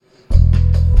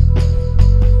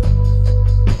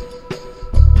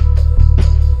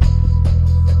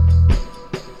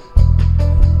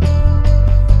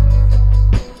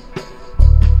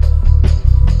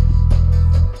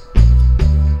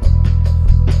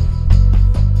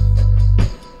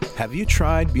Have you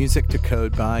tried Music to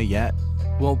Code By yet?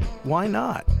 Well, why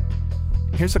not?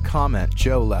 Here's a comment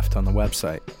Joe left on the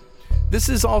website. This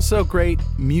is also great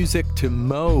music to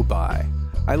mow by.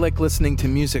 I like listening to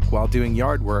music while doing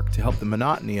yard work to help the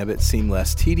monotony of it seem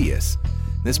less tedious.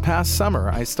 This past summer,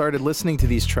 I started listening to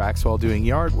these tracks while doing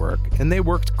yard work, and they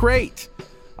worked great.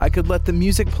 I could let the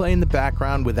music play in the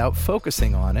background without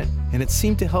focusing on it, and it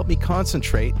seemed to help me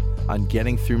concentrate on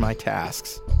getting through my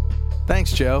tasks.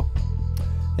 Thanks, Joe.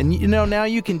 And now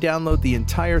you can download the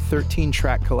entire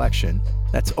 13-track collection.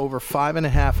 That's over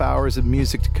 5.5 hours of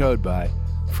music to code by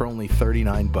for only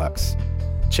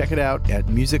 $39. Check it out at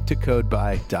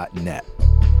musictocodeby.net.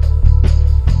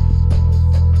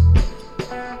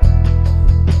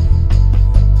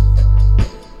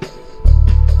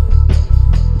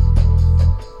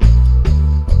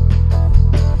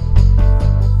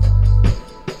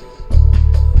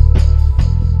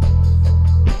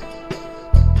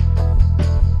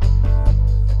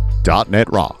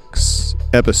 .NET Rocks,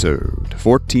 episode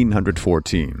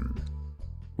 1414,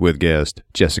 with guest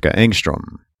Jessica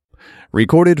Engstrom.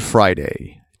 Recorded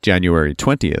Friday, January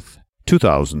 20th,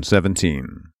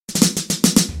 2017.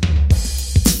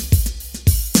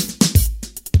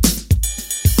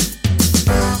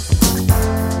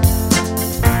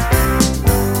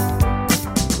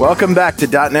 Welcome back to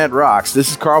 .NET Rocks.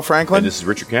 This is Carl Franklin. And this is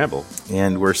Richard Campbell.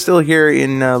 And we're still here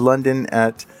in London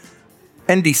at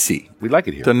NDC. We like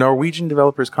it here. The Norwegian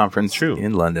Developers Conference. True.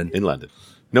 In London. In London.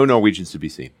 No Norwegians to be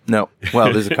seen. No.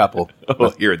 Well, there's a couple.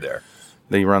 Here and there.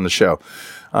 They run the show.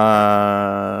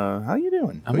 How you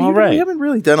doing? I'm all right. We haven't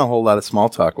really done a whole lot of small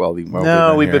talk while we've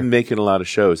been making a lot of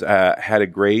shows. Had a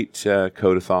great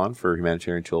codeathon for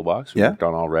Humanitarian Toolbox. We worked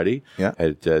on already. Yeah.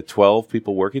 Had 12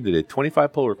 people working. They did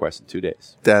 25 pull requests in 2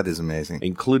 days. That is amazing.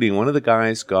 Including one of the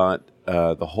guys got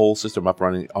the whole system up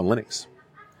running on Linux.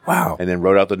 Wow. And then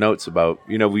wrote out the notes about,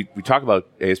 we talk about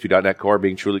ASP.NET Core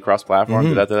being truly cross-platform.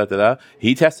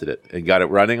 He tested it and got it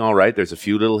running all right. There's a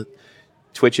few little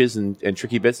twitches and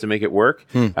tricky bits to make it work.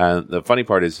 The funny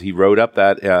part is he wrote up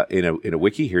that in a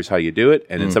wiki, here's how you do it,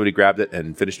 and then somebody grabbed it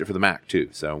and finished it for the Mac too.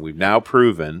 So we've now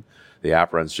proven the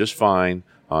app runs just fine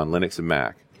on Linux and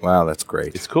Mac. Wow, that's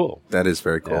great. It's cool. That is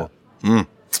very cool. Yeah.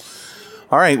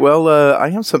 All right, well, I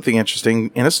have something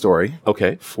interesting in a story.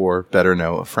 Okay. For Better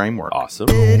Know a Framework. Awesome.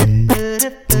 All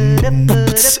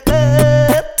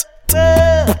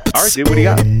right, dude, what do you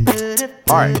got?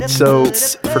 All right, so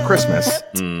for Christmas,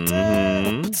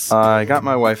 I got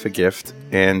my wife a gift,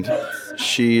 and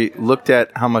she looked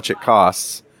at how much it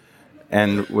costs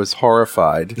and was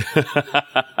horrified.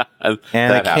 And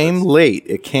it came late.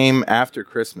 It came after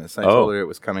Christmas. I told her it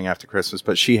was coming after Christmas,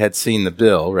 but she had seen the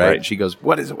bill, right? And she goes,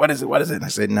 what is it? What is it? What is it? And I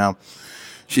said, no.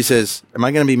 She says, am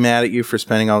I going to be mad at you for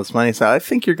spending all this money? I said, I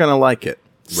think you're going to like it.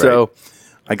 Right. So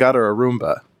I got her a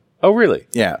Roomba. Oh, really?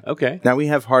 Yeah. Okay. Now we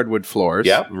have hardwood floors.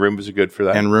 Yeah, Roombas are good for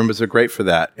that. And Roombas are great for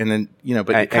that. And then,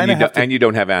 but and you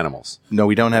don't have animals. No,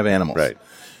 we don't have animals. Right.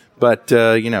 But,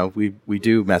 we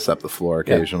do mess up the floor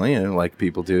occasionally, like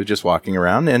people do, just walking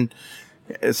around. And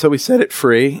so we set it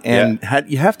free, and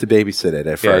you have to babysit it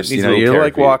at first. You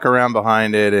like walk around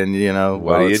behind it, and,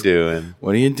 what are you doing?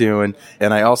 What are you doing?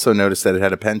 And I also noticed that it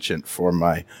had a penchant for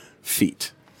my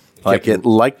feet. Like it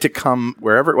liked to come,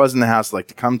 wherever it was in the house, like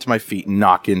to come to my feet and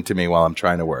knock into me while I'm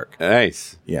trying to work.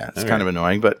 Nice. Yeah, it's kind of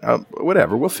annoying, but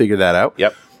whatever. We'll figure that out.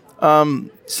 Yep.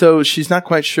 So she's not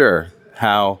quite sure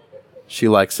how she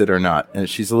likes it or not, and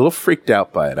she's a little freaked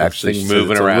out by it. Actually, she's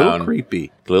moving around, a little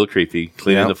creepy.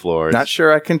 Cleaning the floors. Not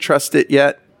sure I can trust it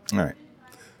yet. All right.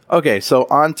 Okay, so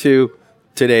on to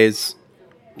today's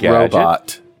gadget.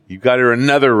 Robot. You got her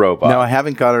another robot. No, I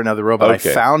haven't got her another robot.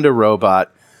 Okay. I found a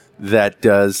robot that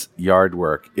does yard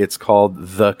work. It's called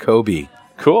The Kobe.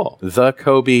 Cool.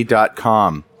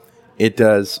 TheKobe.com. It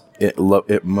does.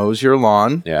 It mows your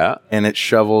lawn. Yeah. And it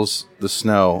shovels the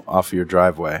snow off your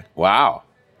driveway. Wow.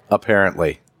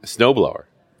 Apparently. A snowblower.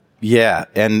 Yeah,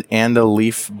 and a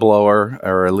leaf blower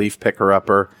or a leaf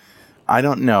picker-upper. I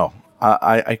don't know.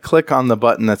 I click on the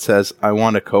button that says, I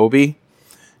want a Kobe,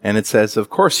 and it says, of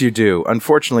course you do.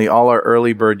 Unfortunately, all our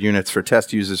early bird units for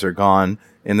test users are gone.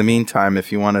 In the meantime,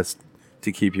 if you want us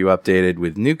to keep you updated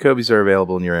with new Kobe's are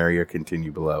available in your area,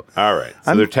 continue below. All right,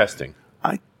 so they're testing.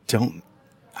 I don't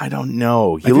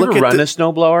know. Have you ever run a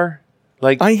snowblower?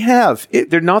 I have.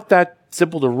 They're not that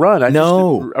simple to run.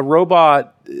 A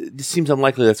robot, it seems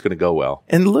unlikely that's going to go well.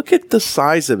 And look at the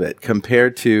size of it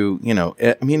compared to,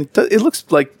 it looks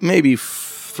like maybe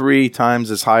 3 times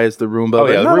as high as the Roomba. Oh,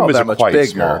 yeah, the Roombas are quite bigger.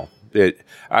 small.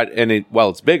 While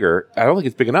it's bigger, I don't think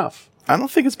it's big enough. I don't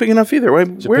think it's big enough either. Where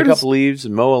pick up leaves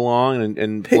and mow along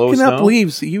and blow picking snow? up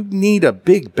leaves? You need a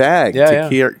big bag to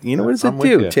carry. You know, what does it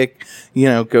do? Take,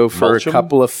 go for mulch a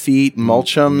couple of feet,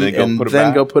 mulch them, and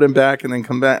then go put them back, and then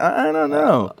come back. I don't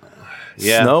know.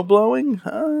 Snow blowing?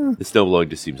 The snow blowing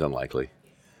just seems unlikely.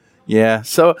 Yeah.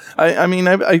 So I mean,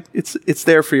 it's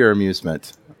there for your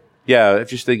amusement. Yeah, I'm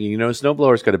just thinking. A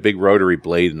snowblower's got a big rotary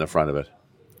blade in the front of it.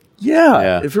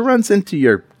 Yeah. If it runs into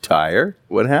your tire,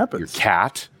 what happens?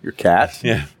 Your cat?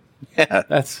 Yeah. Yeah.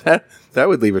 That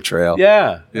would leave a trail.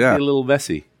 Yeah. Yeah. A little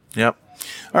messy. Yep.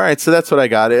 All right. So that's what I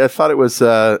got. I thought it was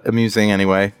amusing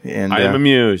anyway. And I am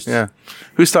amused. Yeah.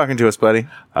 Who's talking to us, buddy?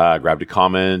 Grabbed a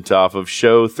comment off of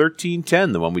show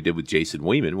 1310, the one we did with Jason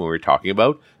Weeman when we were talking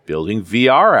about building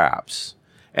VR apps.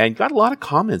 And got a lot of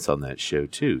comments on that show,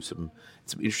 too. Some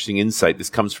interesting insight. This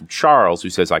comes from Charles, who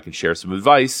says, I can share some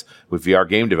advice with VR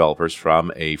game developers from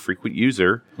a frequent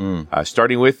user.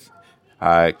 Starting with,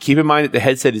 keep in mind that the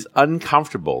headset is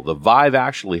uncomfortable. The Vive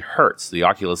actually hurts. The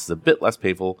Oculus is a bit less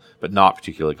painful, but not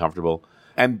particularly comfortable.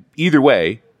 And either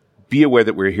way, be aware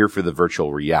that we're here for the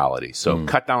virtual reality. So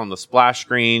cut down on the splash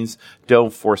screens.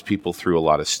 Don't force people through a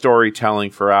lot of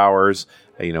storytelling for hours.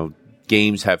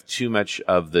 Games have too much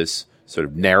of this sort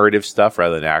of narrative stuff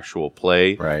rather than actual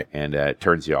play, right? And it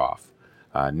turns you off.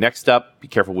 Next up, be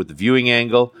careful with the viewing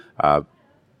angle.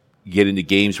 Get into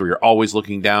games where you're always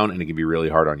looking down, and it can be really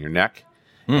hard on your neck.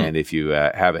 And if you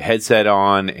have a headset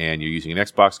on and you're using an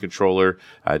Xbox controller,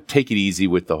 take it easy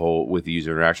with the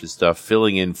user interaction stuff.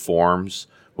 Filling in forms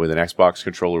with an Xbox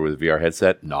controller with a VR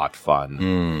headset, not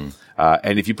fun.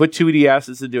 And if you put 2D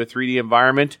assets into a 3D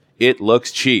environment, it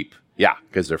looks cheap. Yeah,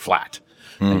 because they're flat.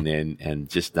 And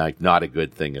just not a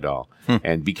good thing at all.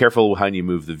 And be careful how you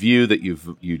move the view, that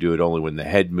you do it only when the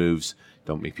head moves.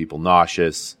 Don't make people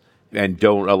nauseous. And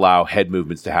don't allow head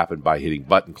movements to happen by hitting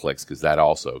button clicks, because that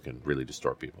also can really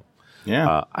distort people.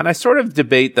 Yeah. And I sort of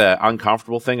debate the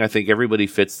uncomfortable thing. I think everybody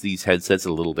fits these headsets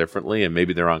a little differently, and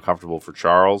maybe they're uncomfortable for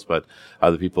Charles, but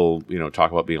other people,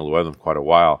 talk about being able to wear them quite a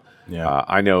while. Yeah.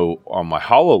 I know on my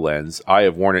HoloLens, I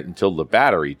have worn it until the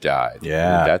battery died.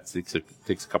 Yeah. That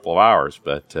takes a couple of hours,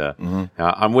 but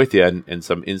I'm with you and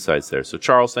some insights there. So,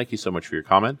 Charles, thank you so much for your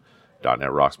comment.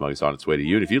 .NET Rocks mug is on its way to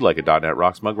you. And if you'd like a .NET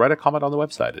Rocks mug, write a comment on the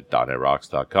website at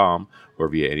 .NETRocks.com or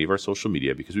via any of our social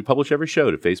media, because we publish every show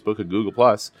to Facebook and Google+.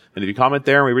 And if you comment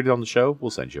there and we read it on the show,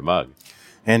 we'll send you a mug.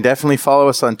 And definitely follow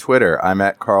us on Twitter. I'm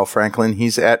at Carl Franklin.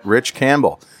 He's at Rich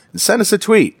Campbell. And send us a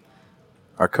tweet.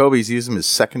 Our Kobe's use them as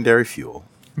secondary fuel.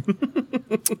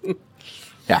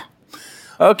 Yeah.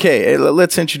 Okay,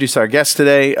 let's introduce our guest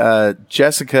today.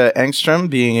 Jessica Engstrom,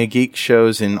 being a geek,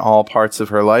 shows in all parts of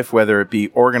her life, whether it be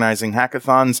organizing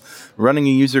hackathons, running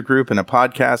a user group, and a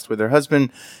podcast with her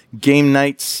husband, game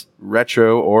nights,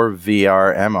 retro or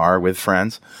VR, MR with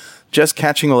friends, just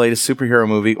catching the latest superhero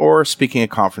movie, or speaking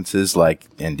at conferences like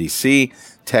NDC,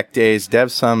 Tech Days,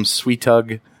 DevSum,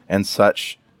 SweetUG, and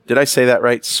such. Did I say that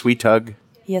right? SweetUG?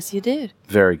 Yes, you did.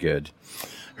 Very good.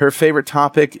 Her favorite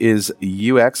topic is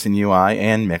UX and UI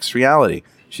and mixed reality.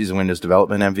 She's a Windows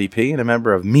development MVP and a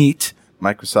member of Meet,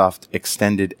 Microsoft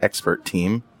Extended Expert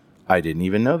Team. I didn't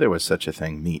even know there was such a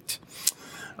thing, Meet.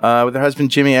 With her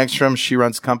husband, Jimmy Engstrom, she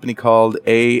runs a company called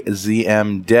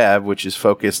AZM Dev, which is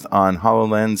focused on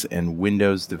HoloLens and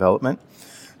Windows development.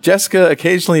 Jessica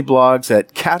occasionally blogs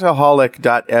at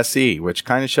cataholic.se, which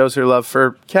kind of shows her love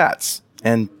for cats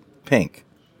and pink.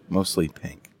 Mostly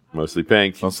pink. Mostly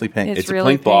pink. Mostly pink. It's really a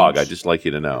pink pink blog. I'd just like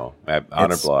you to know. On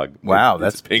our blog. Wow, it's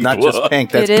that's pink not blog. just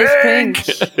pink. That's It pink.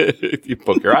 is pink. You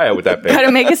poke your eye out with that pink.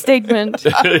 Gotta make a statement.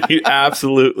 You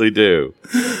absolutely do.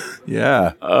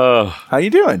 Yeah. How you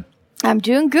doing? I'm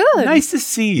doing good. Nice to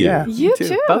see you. Yeah. You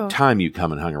too. About time you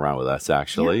come and hung around with us,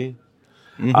 actually.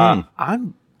 Mm-hmm.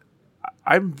 I'm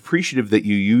appreciative that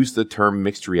you use the term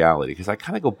mixed reality, because I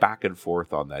kind of go back and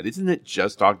forth on that. Isn't it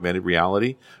just augmented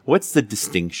reality? What's the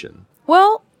distinction?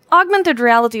 Well, augmented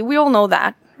reality, we all know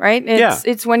that, right?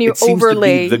 It's when you it seems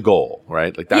overlay to be the goal,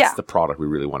 right? Like that's Yeah. the product we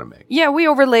really want to make. Yeah, we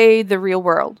overlay the real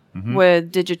world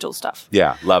with digital stuff.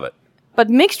 Yeah, love it. But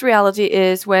mixed reality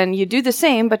is when you do the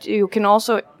same, but you can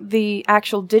also, the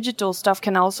actual digital stuff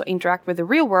can also interact with the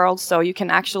real world, so you can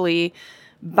actually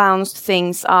bounce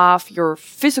things off your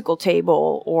physical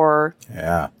table, or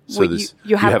Yeah. So Well,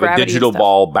 you have a gravity digital and stuff.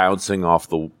 ball bouncing off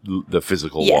the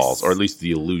physical Yes. walls, or at least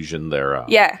the illusion thereof.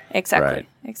 yeah, exactly, Right.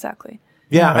 exactly.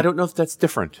 Yeah, I don't know if that's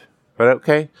different, but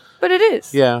okay. But it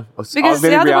is. Yeah. Because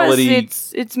Augmented otherwise reality,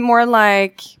 it's more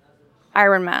like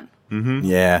Iron Man.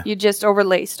 Yeah. You just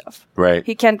overlay stuff. right?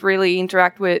 He can't really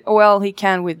interact with, well, he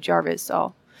can with Jarvis,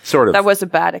 so Sort of. that was a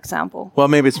bad example. Well,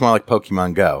 maybe it's more like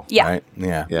Pokemon Go. Yeah. Right?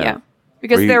 Yeah. Yeah. Yeah.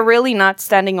 because they're really not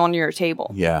standing on your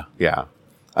table. Yeah. Yeah.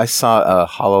 I saw a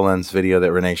HoloLens video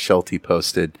that Renee Schulte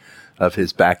posted of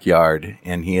his backyard,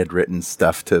 and he had written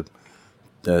stuff to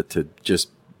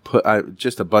just put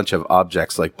just a bunch of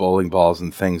objects like bowling balls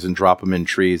and things and drop them in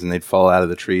trees, and they'd fall out of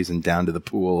the trees and down to the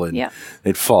pool, and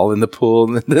they'd fall in the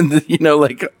pool, and then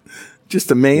like just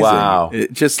amazing. Wow.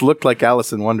 It just looked like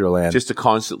Alice in Wonderland. Just to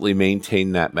constantly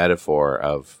maintain that metaphor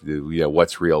of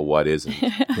what's real, what isn't.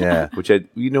 Yeah. Which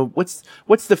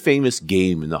what's the famous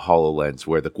game in the HoloLens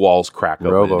where the walls crack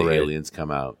open and the aliens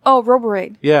come out? Oh,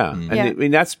 Roboraid. Yeah. And I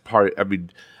mean that's part. I mean,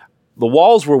 the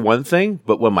walls were one thing,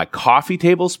 but when my coffee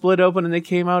table split open and they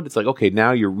came out, it's like, okay,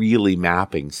 now you're really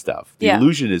mapping stuff. The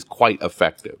illusion is quite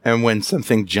effective. And when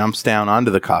something jumps down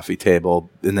onto the coffee table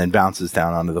and then bounces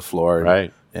down onto the floor.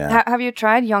 Right. Yeah. Have you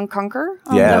tried Young Conquer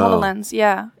on Yeah. the HoloLens?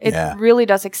 Yeah. It really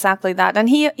does exactly that. And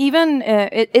he even,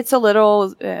 it's a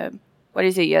little, what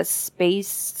is he, a space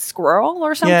squirrel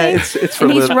or something? Yeah, it's for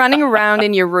and he's running around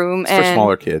in your room. for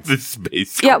smaller kids. The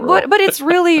space Yeah, squirrel. but it's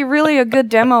really, really a good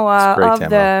demo great of demo.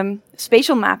 the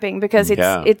spatial mapping, because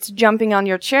it's jumping on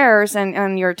your chairs and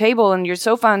on your table and your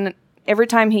sofa. And every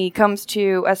time he comes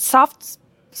to a soft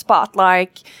spot,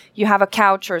 like you have a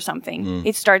couch or something,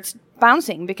 it starts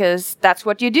bouncing, because that's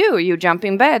what you do. You jump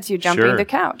in beds, you jump in the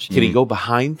couch. Can he go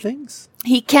behind things?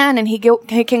 He can, and he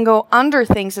can go under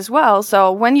things as well.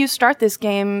 So when you start this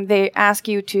game, they ask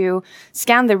you to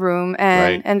scan the room,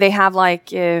 and they have like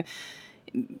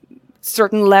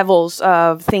certain levels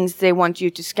of things they want you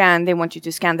to scan. They want you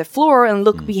to scan the floor and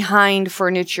look behind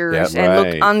furnitures and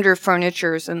look under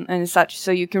furnitures and such.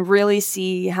 So you can really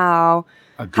see how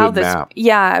good this map.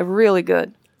 Yeah, really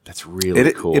good. That's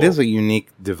really cool. It is a unique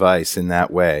device in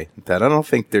that way that I don't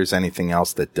think there's anything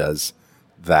else that does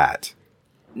that.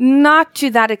 Not to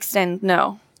that extent,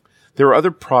 no. There are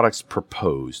other products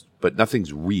proposed, but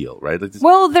nothing's real, right? Like this,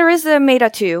 Well, there is a Meta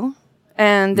 2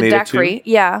 and the Meta Daiquiri. 2?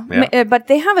 Yeah. But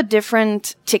they have a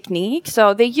different technique.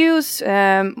 So they use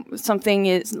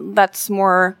something that's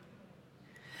more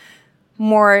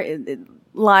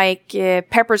like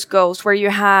Pepper's Ghost, where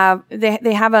you have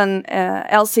they have an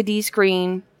LCD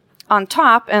screen on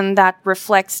top, and that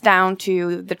reflects down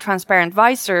to the transparent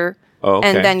visor. Oh, okay.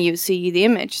 And then you see the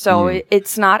image. So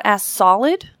it's not as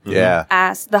solid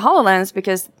as the HoloLens,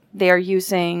 because they are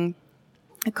using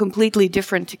a completely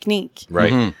different technique.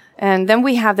 right. Mm-hmm. And then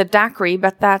we have the Daiquiri,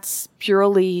 but that's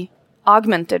purely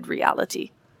augmented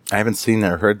reality. I haven't seen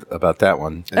or heard about that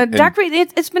one. Daiquiri,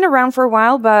 it's been around for a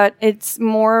while, but it's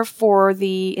more for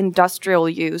the industrial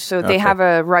use. So they have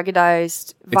a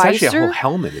ruggedized It's visor. actually a whole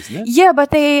helmet, isn't it? Yeah,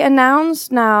 but they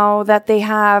announced now that they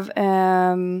have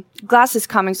glasses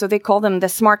coming, so they call them the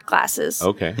smart glasses.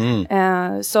 Okay.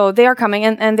 So they are coming,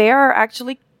 and they are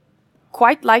actually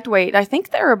quite lightweight. I think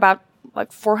they're about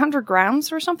like 400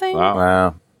 grams or something.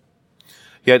 Wow.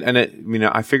 Yeah, and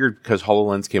I figured because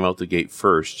HoloLens came out the gate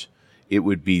first, it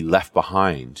would be left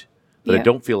behind. But I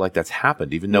don't feel like that's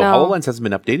happened, even though HoloLens hasn't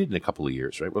been updated in a couple of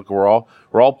years, right? Look, we're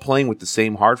all playing with the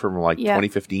same hardware from like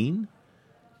 2015.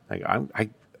 Like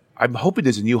I'm hoping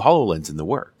there's a new HoloLens in the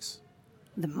works.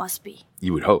 There must be.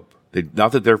 You would hope.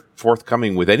 Not that they're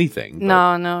forthcoming with anything.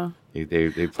 But No.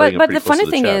 They're But pretty the close funny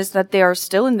to thing chest. is that they are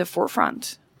still in the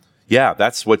forefront. Yeah,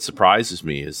 that's what surprises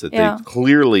me, is that they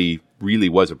clearly really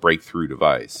was a breakthrough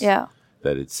device. Yeah.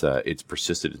 That it's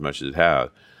persisted as much as it has.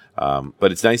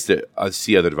 But it's nice to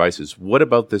see other devices. What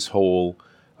about this whole?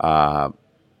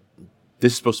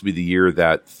 This is supposed to be the year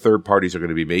that third parties are going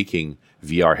to be making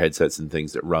VR headsets and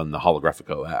things that run the holographic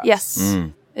OS. Yes,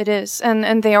 it is,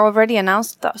 and they already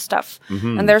announced stuff,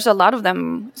 and there's a lot of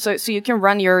them. So you can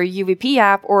run your UVP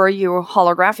app or your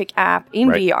holographic app in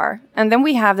VR, and then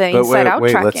we have the inside-out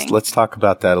tracking. Let's talk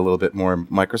about that a little bit more.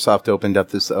 Microsoft opened up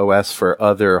this OS for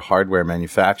other hardware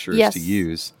manufacturers to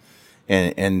use.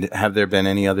 And have there been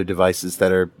any other devices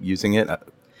that are using it?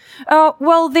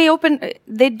 Well,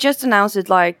 they just announced it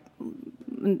like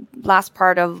last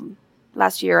part of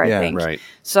last year, I think. Right.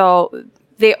 So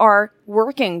they are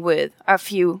working with a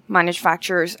few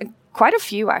manufacturers, quite a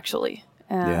few actually.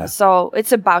 So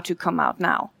it's about to come out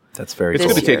now. That's very It's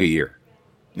cool. going to take a year.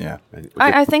 Yeah.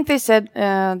 I think they said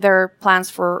there are plans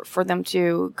for them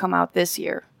to come out this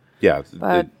year. Yeah.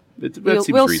 But that seems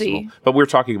we'll reasonable. see. But we're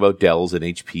talking about Dells and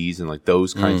HPs and like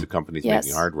those kinds of companies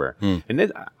making hardware. And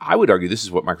then I would argue this is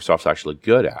what Microsoft's actually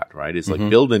good at, right? It's like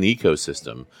build an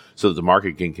ecosystem so that the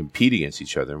market can compete against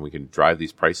each other and we can drive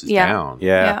these prices down.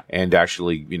 Yeah. And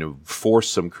actually, force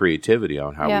some creativity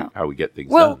on how we get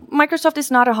things Well, done. Microsoft is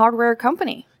not a hardware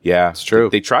company. Yeah, it's true.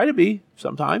 They try to be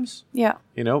sometimes. Yeah,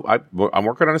 I'm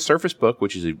working on a Surface Book,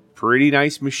 which is a pretty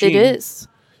nice machine. it is.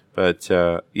 But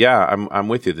I'm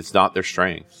with you. That's not their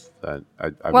strength.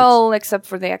 Except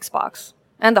for the Xbox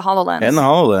and the HoloLens. And the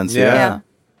HoloLens, Yeah.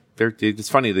 It's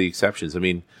funny, the exceptions. I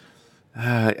mean,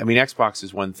 Xbox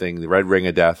is one thing. The Red Ring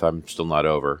of Death, I'm still not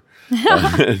over.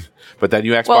 But that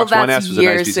new Xbox One S was a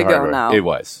nice piece of hardware. Now. It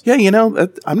was. Yeah,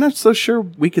 I'm not so sure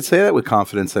we could say that with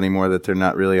confidence anymore, that they're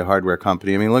not really a hardware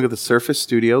company. I mean, look at the Surface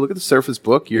Studio. Look at the Surface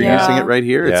Book. You're using it right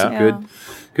here. It's a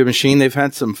good machine. They've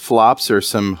had some flops or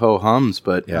some ho-hums,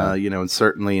 but, and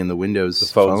certainly in the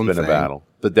Windows phone's been a battle.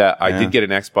 But I did get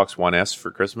an Xbox One S for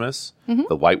Christmas,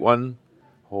 the white one.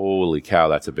 Holy cow,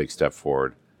 that's a big step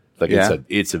forward.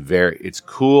 It's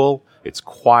cool, it's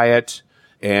quiet,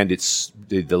 and it's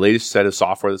the latest set of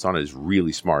software that's on it is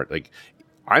really smart. Like,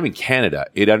 I'm in Canada,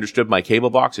 it understood my cable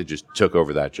box, it just took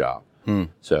over that job.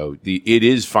 So it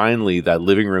is finally that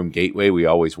living room gateway we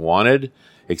always wanted,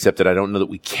 except that I don't know that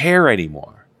we care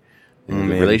anymore. The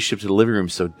relationship to the living room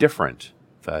is so different.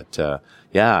 But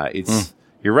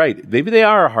you're right. Maybe they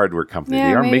are a hardware company. Yeah,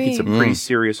 they are maybe. making some pretty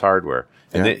serious hardware.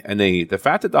 And the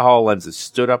fact that the HoloLens has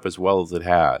stood up as well as it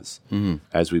has,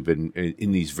 as we've been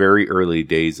in these very early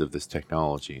days of this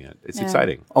technology, it's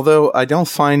exciting. Although I don't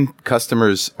find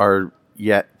customers are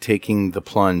yet taking the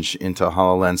plunge into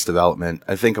HoloLens development.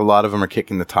 I think a lot of them are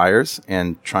kicking the tires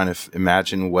and trying to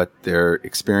imagine what their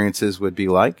experiences would be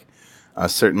like.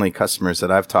 Certainly customers that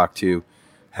I've talked to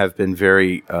have been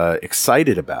very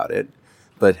excited about it,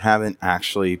 but haven't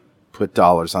actually put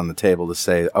dollars on the table to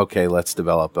say, okay, let's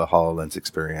develop a HoloLens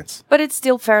experience. But it's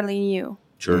still fairly new.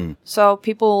 Sure. So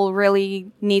people really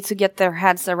need to get their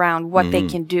heads around what they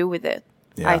can do with it,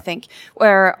 I think.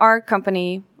 Where our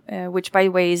company, which by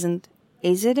the way isn't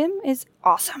AZM, is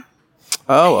awesome.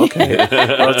 Oh, okay.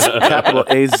 Well, it's capital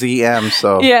AZM,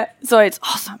 so... Yeah, so it's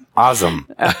awesome. Awesome.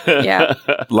 Yeah.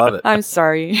 Love it. I'm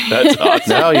sorry. That's awesome.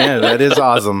 No, yeah, that is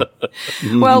awesome.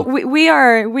 Well,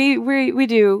 we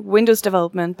do Windows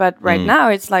development, but right now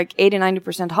it's like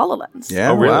 80-90% HoloLens.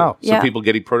 Yeah, Oh, really? wow. So people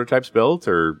getting prototypes built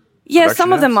or... Yeah, production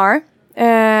some of them apps? are.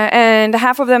 And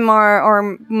half of them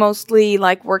are mostly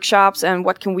like workshops and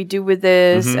what can we do with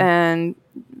this, and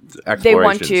they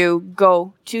want to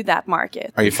go to that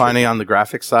market. Are you finding on the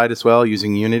graphics side as well,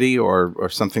 using Unity or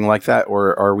something like that?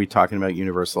 Or are we talking about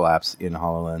universal apps in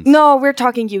HoloLens? No, we're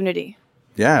talking Unity.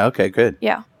 Yeah, okay, good.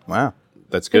 Yeah. Wow.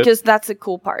 That's good. Because that's the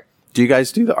cool part. Do you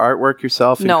guys do the artwork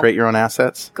yourself and create your own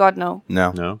assets? God, no.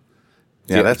 No. No?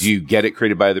 Yeah, do you get it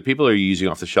created by other people, or are you using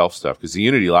off-the-shelf stuff? Because the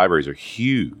Unity libraries are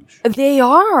huge. They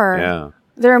are. Yeah.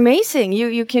 They're amazing.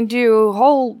 You can do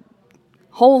whole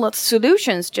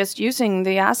solutions just using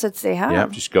the assets they have. Yeah,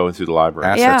 just going through the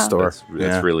library. Asset store.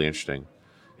 That's really interesting.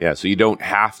 Yeah, so you don't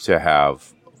have to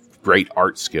have great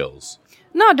art skills.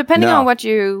 No, depending on what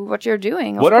you're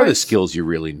doing. What are the skills you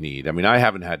really need? I mean, I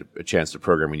haven't had a chance to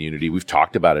program in Unity. We've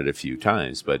talked about it a few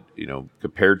times, but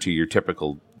compared to your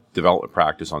typical development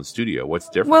practice on Studio, what's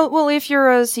different? Well, if you're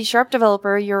a C#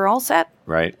 developer, you're all set.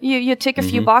 Right. You tick a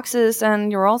few boxes and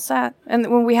you're all set.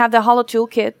 And when we have the Holo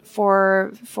Toolkit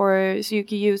for so you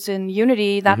can use in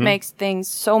Unity, that makes things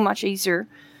so much easier.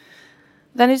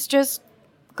 Then it's just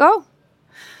go.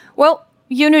 Well,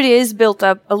 Unity is built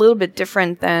up a little bit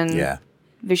different than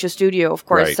Visual Studio, of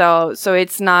course. Right. So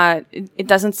it's not. It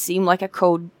doesn't seem like a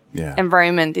code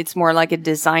environment. It's more like a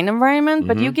design environment,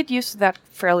 but you get used to that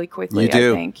fairly quickly. You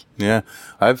do. I think. Yeah,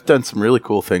 I've done some really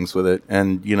cool things with it,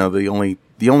 and the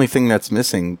only thing that's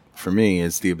missing for me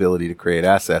is the ability to create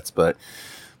assets. But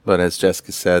as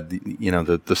Jessica said,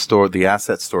 the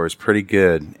asset store is pretty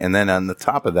good, and then on the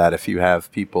top of that, if you have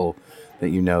people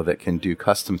that that can do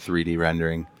custom 3D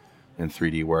rendering and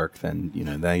 3D work, then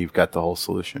now you've got the whole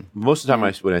solution. Most of the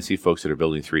time, when I see folks that are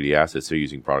building 3D assets, they're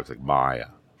using products like Maya.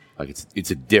 Like it's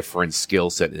a different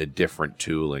skill set and a different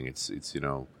tooling. It's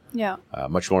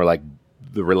much more like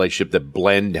the relationship that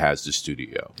Blend has to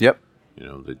Studio. Yep.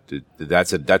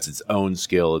 That's its own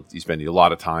skill. You spend a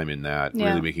lot of time in that.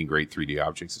 Really making great 3D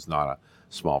objects is not a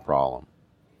small problem.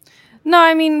 No,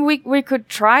 I mean we could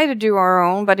try to do our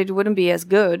own, but it wouldn't be as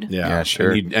good. Yeah,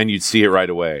 sure. And you'd see it right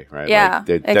away, right? Yeah,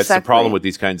 that's the problem with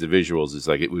these kinds of visuals. Is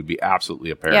like it would be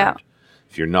absolutely apparent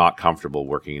if you're not comfortable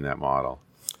working in that model.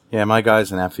 Yeah, my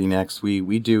guys in FVNext,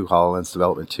 we do HoloLens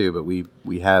development too, but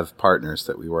we have partners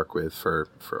that we work with for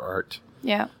art.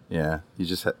 Yeah. Yeah,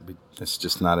 it's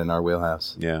just not in our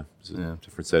wheelhouse. Yeah, it's a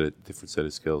different set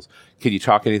of skills. Can you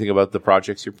talk anything about the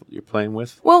projects you're playing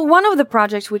with? Well, one of the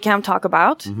projects we can talk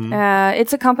about,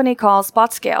 it's a company called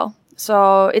SpotScale.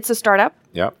 So it's a startup.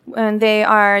 Yeah. And they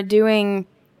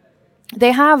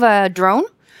have a drone,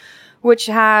 which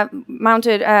have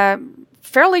mounted a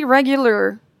fairly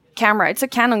regular camera. It's a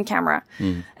Canon camera.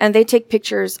 And they take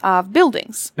pictures of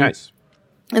buildings. Nice.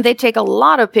 And they take a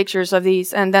lot of pictures of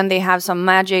these, and then they have some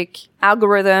magic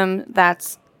algorithm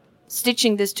that's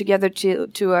stitching this together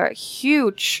to a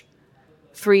huge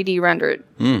 3D rendered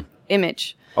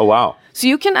image. Oh, wow. So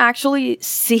you can actually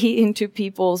see into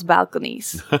people's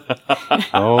balconies.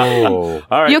 Oh.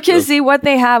 All right. You can see what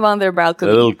they have on their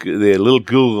balcony. The little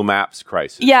Google Maps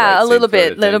crisis. Yeah, right? a little Same sort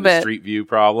bit, of little thing, the bit. Street view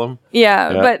problem.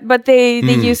 Yeah. But they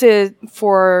use it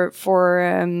for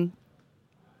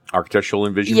Architectural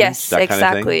envisionment. yes, that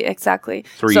kind of thing. exactly.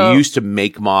 So you used to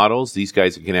make models. These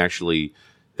guys can actually,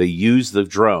 they use the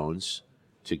drones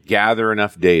to gather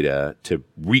enough data to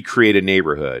recreate a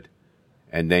neighborhood,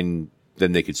 and then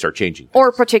they could start changing things.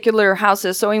 Or particular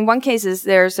houses. So in one case,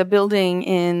 there's a building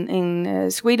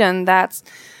in Sweden that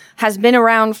has been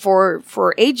around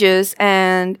for ages,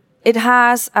 and it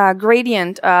has a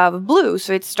gradient of blue.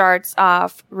 So it starts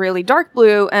off really dark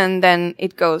blue, and then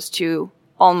it goes to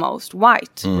almost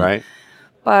white. Right?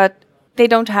 But they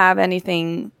don't have any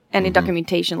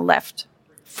documentation left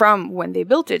from when they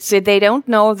built it. So they don't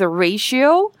know the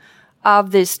ratio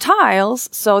of these tiles.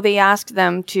 So they asked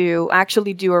them to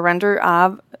actually do a render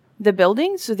of the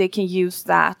building so they can use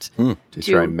that To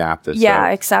try and map this out. Yeah,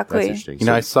 exactly. That's interesting. You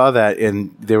know, I saw that,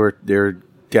 and they were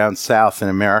down south in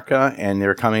America, and they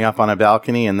were coming up on a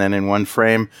balcony, and then in one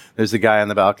frame, there's a guy on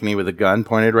the balcony with a gun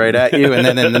pointed right at you, and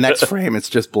then in the next frame, it's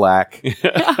just black.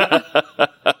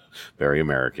 Very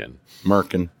American.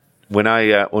 Merkin. When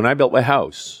I built my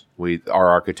house, our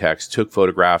architects took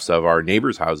photographs of our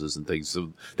neighbors' houses and things,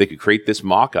 so they could create this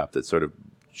mock-up that sort of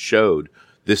showed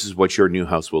this is what your new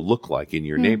house will look like in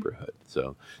your neighborhood.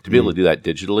 So to be able to do that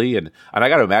digitally, and I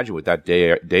got to imagine with that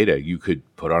data, you could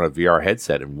put on a VR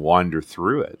headset and wander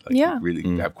through it. Like Yeah. you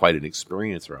really have quite an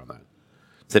experience around that.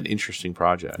 It's an interesting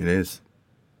project. It is.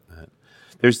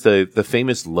 There's the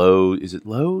famous Lowe's. Is it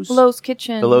Lowe's? Lowe's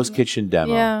Kitchen. The Lowe's Kitchen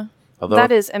demo. Yeah. Although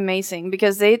that is amazing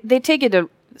because they take it a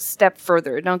step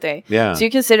further, don't they? Yeah. So you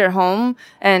can sit at home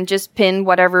and just pin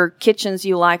whatever kitchens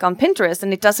you like on Pinterest,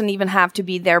 and it doesn't even have to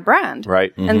be their brand.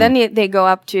 Right. And then they go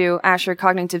up to Azure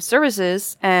Cognitive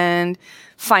Services and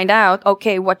find out,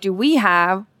 okay, what do we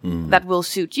have that will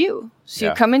suit you? So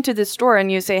Yeah. you come into the store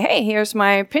and you say, hey, here's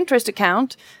my Pinterest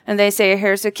account. And they say,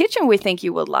 here's a kitchen we think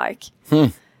you would like.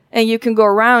 And you can go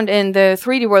around in the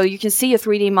 3D world. You can see a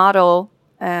 3D model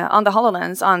on the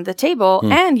HoloLens on the table,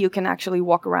 and you can actually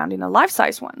walk around in a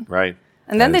life-size one. Right.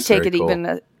 And then That they is take very it cool. even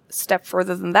a step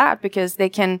further than that because they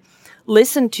can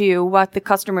listen to what the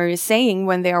customer is saying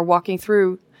when they are walking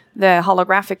through the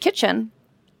holographic kitchen.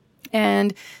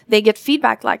 And they get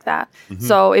feedback like that.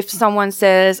 So if someone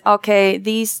says, okay,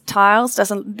 these tiles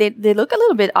they look a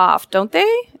little bit off, don't they?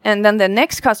 And then the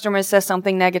next customer says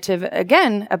something negative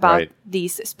again about Right.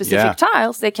 these specific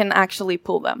tiles, they can actually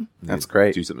pull them. That's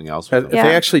great. Do something else Are with them. Yeah.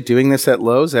 they actually doing this at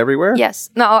Lowe's everywhere? Yes.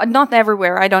 No, not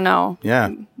everywhere. I don't know.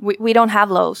 Yeah. We don't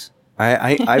have Lowe's.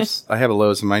 I have a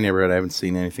Lowe's in my neighborhood. I haven't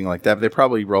seen anything like that. But they're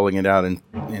probably rolling it out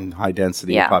in high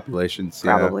density Yeah. populations.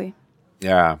 Yeah. Probably.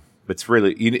 Yeah. It's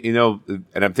really, you know,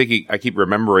 and I'm thinking, I keep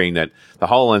remembering that the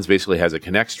HoloLens basically has a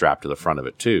Connect strap to the front of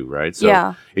it too, right? So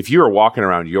Yeah. if you are walking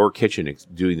around your kitchen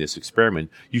doing this experiment,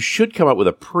 you should come up with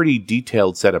a pretty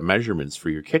detailed set of measurements for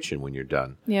your kitchen when you're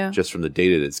done. Yeah. Just from the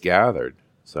data that's gathered.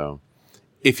 So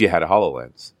if you had a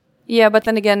HoloLens. Yeah, but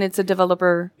then again, it's a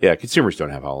developer. Yeah, consumers don't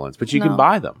have HoloLens, but you No. can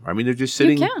buy them. I mean, they're just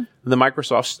sitting can. in the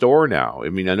Microsoft store now. I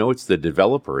mean, I know it's the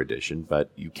developer edition, but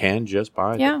you can just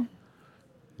buy them. Yeah.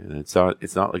 And it's not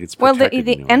like it's Well, protected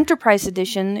the in any way. enterprise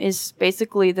edition is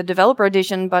basically the developer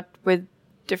edition, but with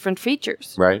different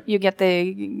features. Right. You get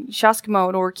the kiosk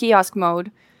mode or kiosk mode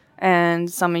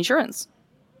and some insurance.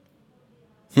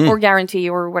 Or guarantee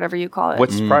or whatever you call it.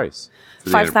 What's the price? for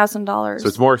the $5,000. So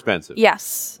it's more expensive.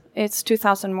 Yes. It's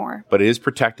 $2,000 more. But it is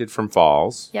protected from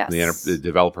falls. Yes. The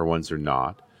developer ones are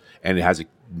not. And it has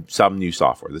some new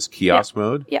software. This kiosk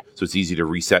mode. Yeah. So it's easy to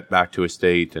reset back to a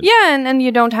state. And Yeah, and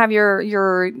you don't have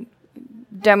your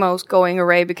demos going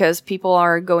away because people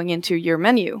are going into your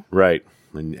menu. Right.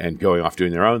 And going off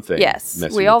doing their own thing. Yes,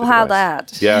 messing we with all the have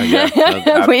device. that. Yeah, yeah.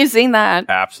 No, We've seen that.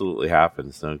 absolutely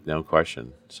happens. No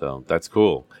question. So that's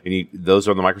cool. And those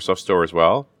are on the Microsoft Store as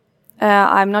well?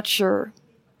 I'm not sure.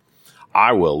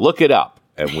 I will look it up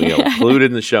and we'll include it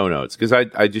in the show notes because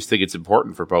I just think it's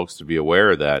important for folks to be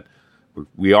aware that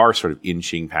we are sort of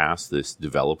inching past this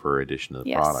developer edition of the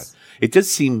Yes. product. It does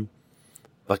seem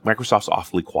like Microsoft's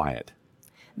awfully quiet.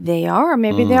 They are.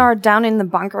 Maybe they are down in the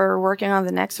bunker working on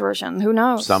the next version. Who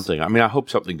knows? Something. I mean, I hope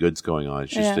something good's going on.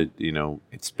 It's just Yeah. that,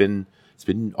 it's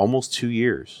been almost 2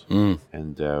 years. And,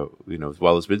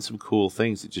 while there's been some cool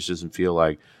things, it just doesn't feel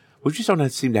like We just don't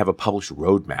seem to have a published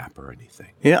roadmap or anything.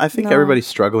 Yeah, I think No. everybody's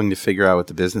struggling to figure out what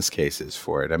the business case is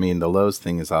for it. I mean, the Lowe's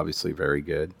thing is obviously very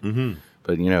good. Mm-hmm.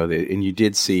 But, and you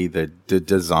did see the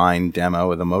design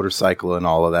demo of the motorcycle and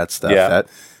all of that stuff. Yeah.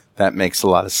 That makes a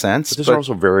lot of sense. But those are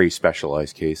also very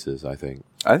specialized cases, I think.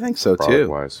 I think so, too.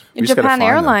 Product-wise. We just gotta Japan find them.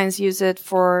 Airlines use it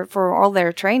for all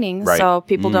their training, Right. so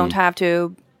people don't have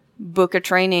to book a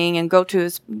training and go to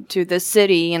the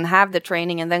city and have the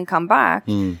training and then come back.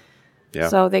 Yeah.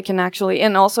 So they can actually,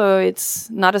 and also it's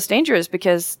not as dangerous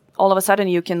because all of a sudden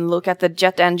you can look at the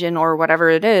jet engine or whatever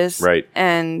it is, Right.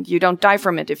 and you don't die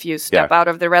from it if you step Yeah. out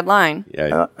of the red line.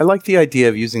 Yeah. I like the idea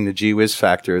of using the gee whiz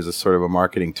factor as a sort of a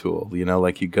marketing tool.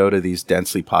 Like you go to these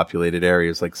densely populated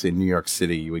areas, like say in New York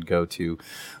City, you would go to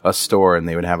a store and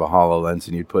they would have a HoloLens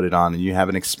and you'd put it on and you have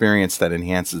an experience that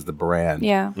enhances the brand.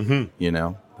 Yeah.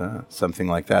 Something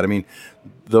like that. I mean,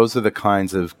 those are the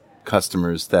kinds of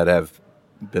customers that have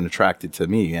been attracted to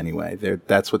me anyway.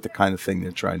 That's what the kind of thing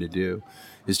they're trying to do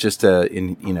is just to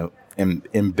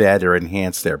embed or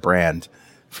enhance their brand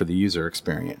for the user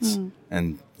experience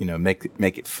and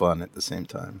make it fun at the same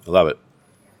time. I love it.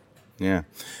 Yeah.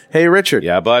 Hey, Richard.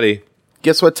 Yeah, buddy.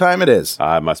 Guess what time it is?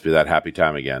 It must be that happy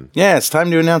time again. Yeah, it's time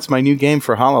to announce my new game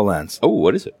for HoloLens. Oh,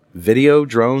 what is it? Video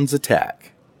Drones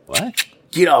Attack. What?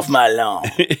 Get off my lawn.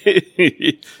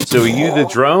 So are you the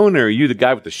drone or are you the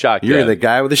guy with the shotgun? You're the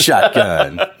guy with a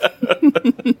shotgun.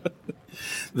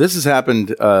 This has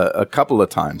happened a couple of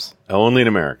times Only in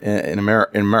America. in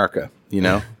America,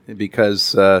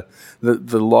 because the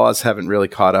laws haven't really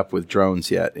caught up with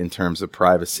drones yet in terms of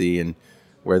privacy and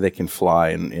where they can fly.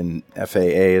 And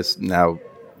FAA is now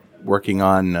working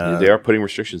on They are putting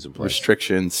restrictions in place.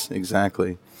 restrictions.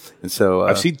 Exactly. And so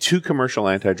I've seen 2 commercial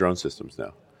anti-drone systems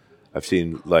now. I've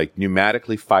seen like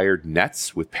pneumatically fired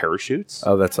nets with parachutes.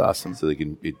 oh, that's awesome. So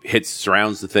it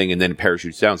surrounds the thing and then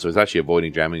parachutes down. So it's actually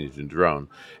avoiding jamming into the drone.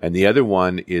 And the other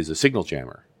one is a signal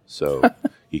jammer. So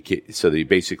they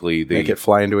basically Make it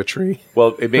fly into a tree.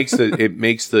 well, it makes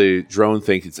the drone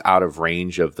think it's out of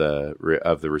range of the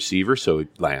receiver, so it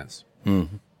lands.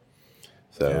 Mm-hmm.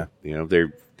 So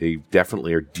they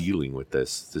definitely are dealing with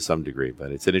this to some degree,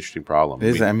 but it's an interesting problem.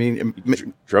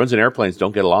 Drones and airplanes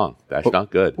don't get along. That's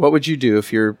not good. What would you do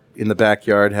if you're in the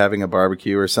backyard having a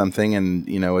barbecue or something and,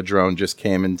 a drone just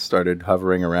came and started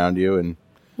hovering around you? And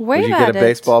would you get a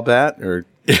baseball bat or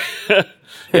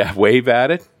Yeah, wave at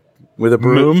it. with a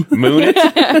broom? Moon it.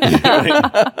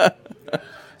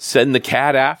 Send the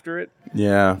cat after it.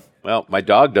 Yeah. Well, my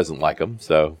dog doesn't like them,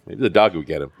 so maybe the dog would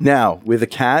get him. Now, with a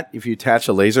cat, if you attach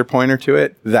a laser pointer to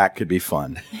it, that could be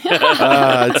fun.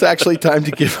 It's actually time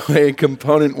to give away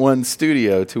Component One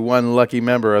Studio to one lucky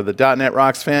member of the .NET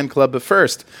Rocks fan club. But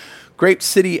first, Grape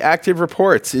City Active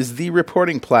Reports is the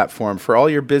reporting platform for all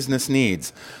your business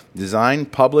needs. Design,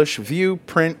 publish, view,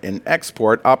 print, and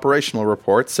export operational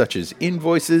reports such as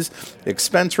invoices,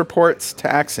 expense reports,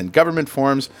 tax and government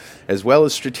forms, as well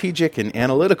as strategic and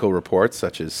analytical reports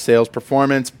such as sales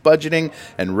performance, budgeting,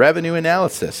 and revenue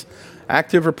analysis.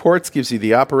 Active Reports gives you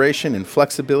the operation and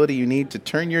flexibility you need to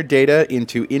turn your data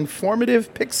into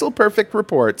informative, pixel-perfect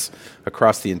reports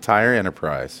across the entire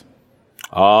enterprise.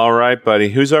 All right,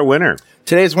 buddy. Who's our winner?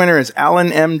 Today's winner is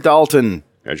Alan M. Dalton.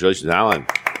 Congratulations, Alan.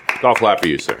 Golf clap for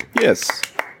you, sir. Yes.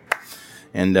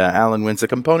 And Alan wins a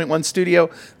Component One Studio.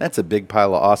 That's a big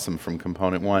pile of awesome from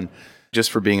Component One.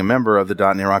 Just for being a member of the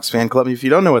 .NET Rocks fan club. If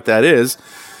you don't know what that is,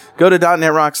 go to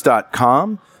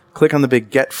 .NETRocks.com, click on the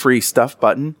big Get Free Stuff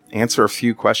button, answer a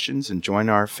few questions, and join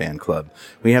our fan club.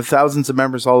 We have thousands of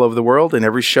members all over the world, and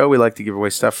every show we like to give away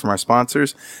stuff from our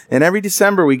sponsors. And every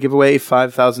December we give away a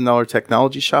 $5,000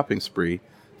 technology shopping spree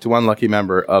to one lucky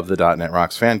member of the .NET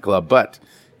Rocks fan club. But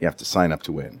you have to sign up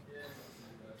to win.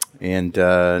 And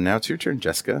now it's your turn,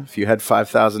 Jessica. If you had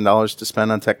 $5,000 to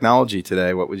spend on technology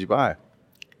today, what would you buy?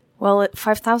 Well,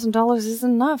 $5,000 isn't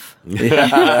enough.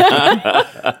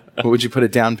 Would you put a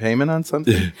down payment on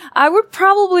something? I would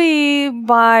probably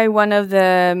buy one of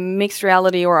the mixed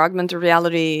reality or augmented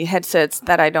reality headsets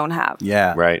that I don't have.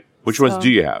 Yeah. Right. Which ones do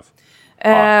you have?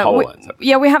 HoloLens.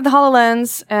 We have the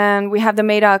HoloLens and we have the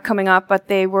Meta coming up, but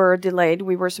they were delayed.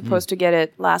 We were supposed to get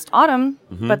it last autumn,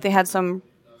 but they had some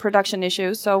production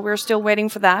issues, so we're still waiting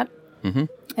for that.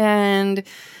 And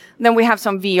then we have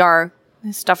some VR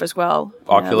stuff as well,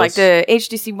 Oculus? like the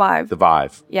HTC Vive. The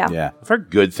Vive. Yeah. I've heard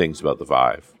good things about the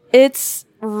Vive. It's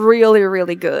really,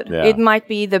 really good. Yeah. It might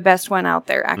be the best one out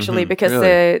there, actually, because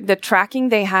Really? the tracking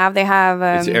they have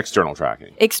It's external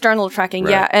tracking. external tracking,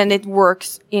 Right. yeah, and it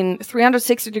works in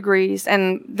 360 degrees,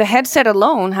 and the headset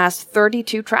alone has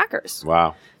 32 trackers.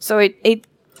 Wow. So it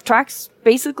tracks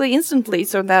basically instantly,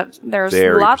 so that there's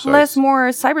Very a lot precise. less more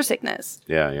cyber sickness.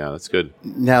 Yeah, that's good.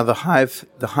 Now the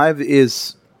Hive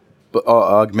is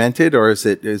augmented, or is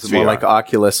it more VR. like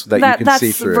Oculus that you can That's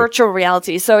see through? virtual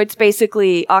reality. So it's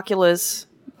basically Oculus,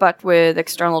 but with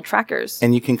external trackers.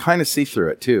 And you can kind of see through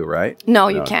it too, right? No,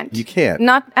 you can't. You can't.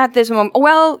 Not at this moment.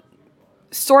 Well,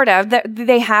 sort of.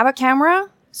 They have a camera,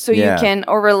 so Yeah. you can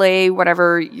overlay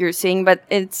whatever you're seeing, but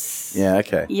it's... Yeah,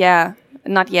 okay. Yeah,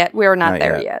 not yet. We're not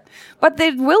there yet. yet. But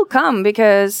it will come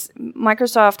because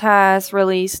Microsoft has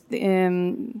released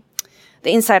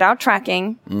the inside-out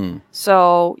tracking.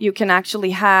 So you can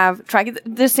actually have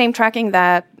the same tracking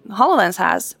that HoloLens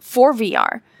has for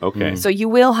VR. Okay. So you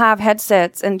will have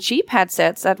headsets and cheap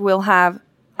headsets that will have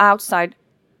outside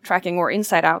tracking or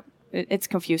inside-out. It's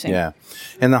confusing. Yeah.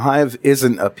 And the Hive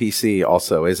isn't a PC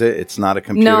also, is it? It's not a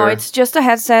computer? No, it's just a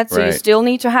headset, so you Right. still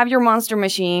need to have your monster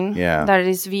machine Yeah. that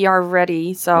is VR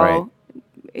ready. So Right.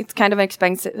 it's kind of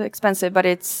expensive, but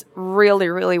it's really,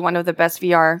 really one of the best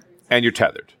VR. And you're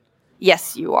tethered.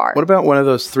 Yes, you are. What about one of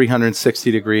those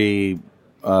 360-degree,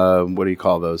 what do you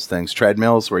call those things?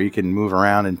 Treadmills where you can move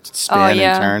around and spin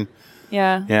yeah. and turn?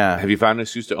 Yeah. Yeah. Have you found an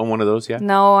excuse to own one of those yet?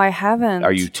 No, I haven't.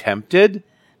 Are you tempted?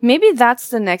 Go. That's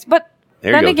the next. But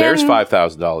There then you go. again, There's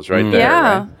 $5,000 right there.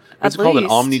 Yeah, Right? at It's called an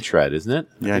least. Omnitread, isn't it?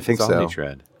 Yeah, I think it's so.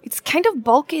 Omnitread. it's kind of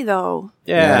bulky though.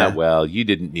 Yeah, well, you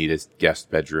didn't need a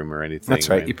guest bedroom or anything. That's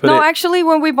right. You put No, it, actually,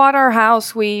 when we bought our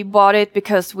house, we bought it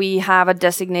because we have a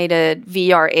designated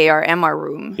VR, AR, MR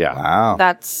room. Yeah. wow.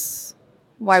 That's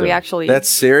why we So actually. That's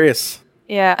serious.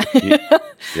 yeah.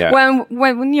 Yeah.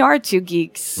 when you are two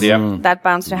geeks, Yeah. that's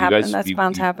bound to You happen. guys- That's you-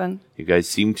 bound to you- happen. You guys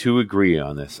seem to agree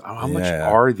on this. How much Yeah.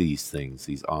 are these things,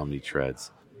 these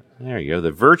Omnitreads? There you go.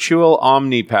 The virtual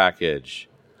Omni package.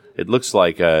 It looks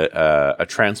like a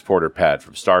transporter pad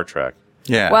from Star Trek.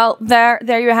 Yeah. Well, there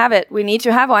you have it. We need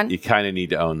to have one. You kind of need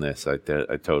to own this. I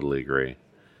totally agree.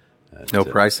 no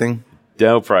pricing,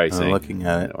 No pricing. I'm looking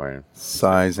at it. Or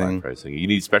sizing. pricing. You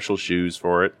need special shoes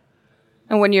for it.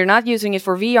 And when you're not using it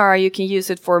for VR, you can use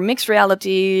it for mixed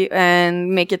reality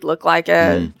and make it look like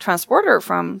a transporter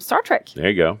from Star Trek. There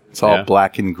you go. It's all Yeah.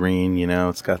 black and green, you know.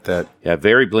 It's got that. Yeah,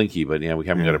 very blinky, but yeah, we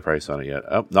haven't got a price on it yet.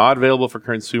 Oh, not available for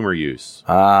consumer use.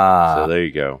 Ah. So there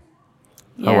you go.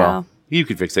 Yeah. well. You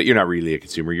can fix that. You're not really a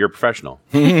consumer. You're a professional.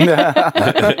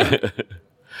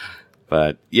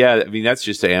 But yeah, I mean, that's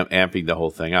just amping the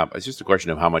whole thing up. It's just a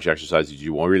question of how much exercise did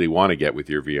you really want to get with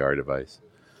your VR device.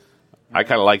 I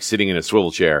kind of like sitting in a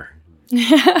swivel chair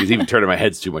because even turning my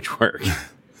head's too much work.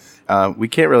 We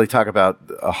can't really talk about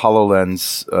a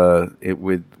HoloLens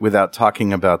without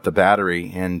talking about the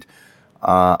battery. And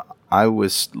I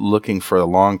was looking for a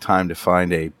long time to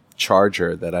find a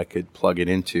charger that I could plug it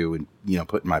into and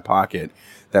put in my pocket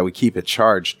that would keep it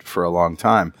charged for a long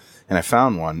time. And I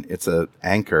found one. It's a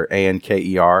Anker,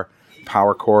 ANKER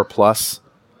Power Core Plus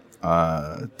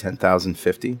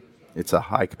 10,050. It's a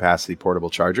high capacity portable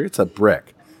charger. It's a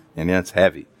brick and it's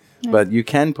heavy, but you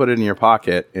can put it in your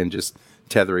pocket and just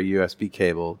tether a USB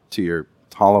cable to your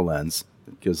HoloLens.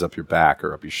 It goes up your back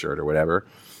or up your shirt or whatever,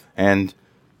 and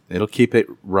it'll keep it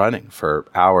running for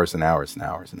hours and hours and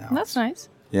hours and hours. That's nice.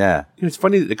 Yeah. It's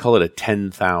funny that they call it a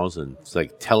 10,000. It's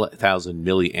like 10,000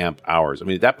 milliamp hours. I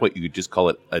mean, at that point, you could just call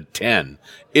it a 10.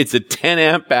 It's a 10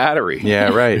 amp battery. Yeah,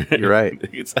 right. You're right.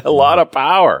 It's a lot of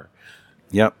power.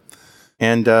 Yep.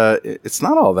 And it's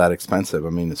not all that expensive. I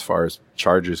mean, as far as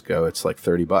chargers go, it's like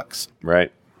 $30.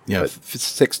 Right. Yeah,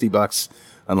 $60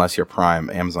 unless you're Prime,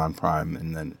 Amazon Prime,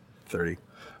 and then 30.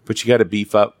 But you got to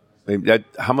beef up. I mean,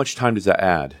 how much time does that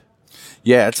add?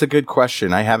 Yeah, it's a good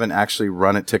question. I haven't actually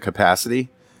run it to capacity,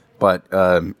 but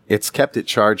it's kept it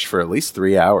charged for at least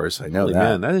 3 hours. I know that.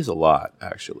 Man, that is a lot,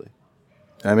 actually.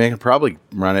 I mean, I could probably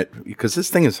run it because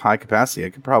this thing is high capacity. I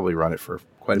could probably run it for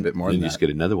quite a bit more And than you just that.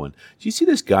 get another one. Do you see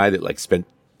this guy that spent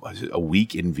a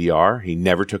week in VR? He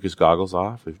never took his goggles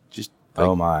off. It just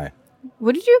Oh my!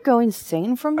 Wouldn't you go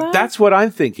insane from that? That's what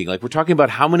I'm thinking. We're talking about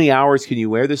how many hours can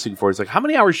you wear this thing for? It's like, how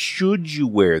many hours should you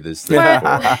wear this thing for?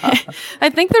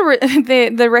 I think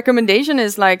the recommendation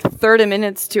is like 30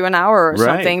 minutes to an hour or Right.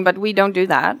 something, but we don't do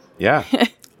that. Yeah.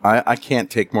 I can't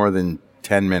take more than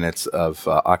 10 minutes of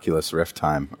Oculus Rift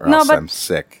time, or No, else but- I'm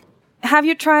sick. Have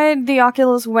you tried the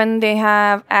Oculus when they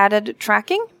have added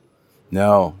tracking?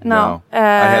 No. I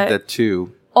had that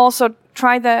too. Also,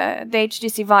 try the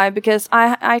HTC Vive because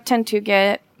I tend to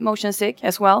get motion sick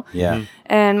as well. Yeah.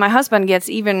 And my husband he's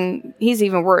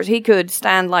even worse. He could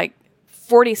stand like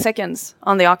 40 seconds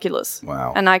on the Oculus.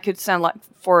 Wow. And I could stand like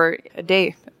for a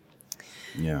day.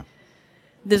 Yeah.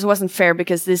 This wasn't fair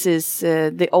because this is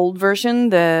the old version,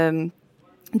 the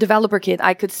developer kit.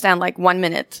 I could stand like 1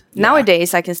 minute.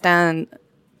 Nowadays, I can stand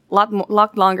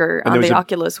lot longer on the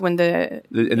Oculus when the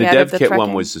dev kit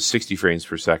one was the 60 frames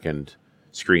per second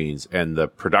screens, and the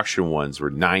production ones were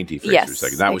 90 frames per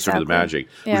second. That was sort of the magic,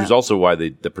 which was also why the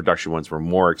production ones were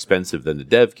more expensive than the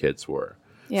dev kits were.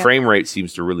 Yeah. Frame rate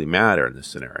seems to really matter in this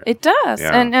scenario. It does.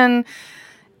 Yeah. And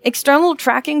external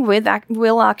tracking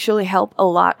will actually help a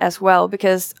lot as well,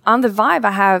 because on the Vive,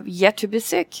 I have yet to be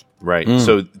sick. Right.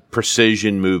 So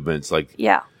precision movements,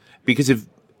 yeah. Because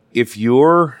if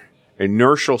your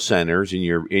inertial centers in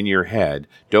your head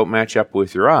don't match up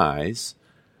with your eyes,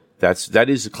 that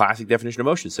is a classic definition of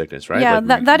motion sickness, right? Yeah,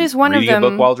 that is one of them. Reading a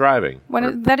book while driving.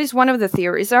 That is one of the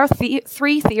theories. There are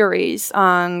three theories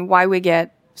on why we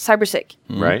get cybersick.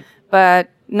 Right. But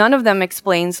none of them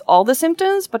explains all the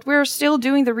symptoms, but we're still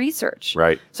doing the research.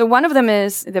 Right. So one of them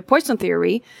is the poison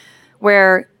theory,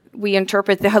 where we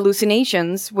interpret the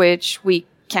hallucinations, which we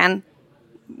can...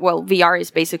 Well, VR is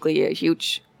basically a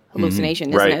huge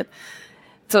hallucination, isn't it?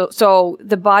 So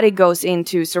the body goes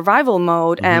into survival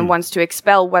mode and wants to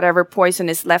expel whatever poison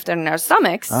is left in our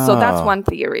stomachs. So that's one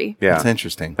theory. Yeah. That's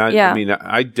interesting. I mean,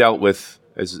 I dealt with,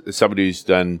 as somebody who's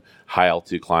done high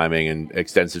altitude climbing and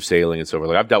extensive sailing and so forth,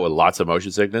 I've dealt with lots of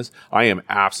motion sickness. I am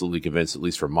absolutely convinced, at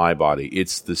least for my body,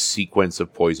 it's the sequence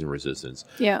of poison resistance.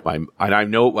 Yeah. And I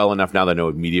know it well enough now that I know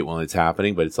immediately when it's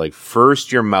happening, but it's like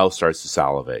first your mouth starts to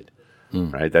salivate.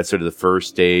 Right, that's sort of the first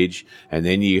stage, and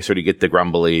then you sort of get the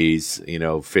grumblies,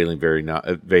 feeling very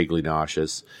vaguely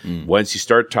nauseous. Once you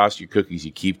start tossing your cookies,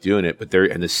 you keep doing it,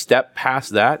 and the step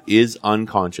past that is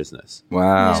unconsciousness.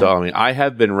 Wow! So I mean, I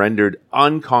have been rendered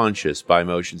unconscious by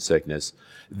motion sickness.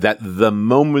 That the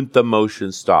moment the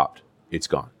motion stopped, it's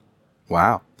gone.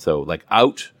 Wow! So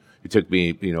out. It took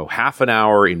me, half an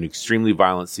hour in extremely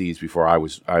violent seas before I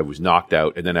was knocked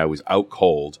out, and then I was out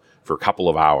cold for a couple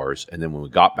of hours. And then when we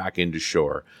got back into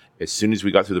shore, as soon as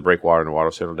we got through the breakwater and the water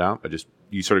settled down,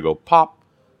 you sort of go, pop,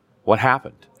 what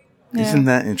happened? Yeah. Isn't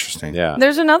that interesting? Yeah.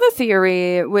 There's another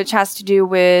theory which has to do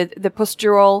with the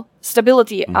postural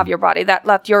stability of your body,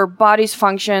 that your body's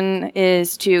function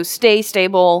is to stay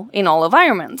stable in all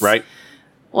environments. Right.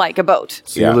 Like a boat.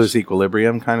 So you lose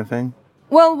equilibrium kind of thing?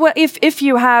 Well, if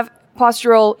you have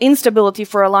postural instability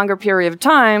for a longer period of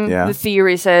time, the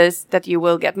theory says that you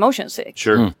will get motion sick.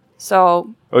 Sure.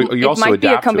 So you it might be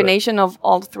a combination of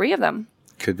all three of them.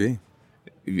 Could be.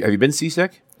 Have you been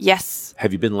seasick? Yes.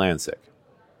 Have you been land sick?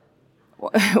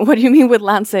 What do you mean with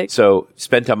land sick? So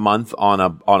spent a month on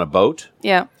a boat.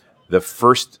 Yeah. The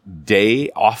first day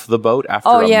off the boat after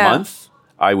a month,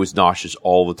 I was nauseous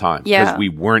all the time because we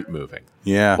weren't moving.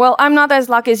 Yeah. Well, I'm not as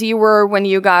lucky as you were when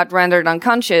you got rendered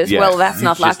unconscious. Yeah. Well, that's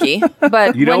not lucky.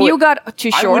 But when you got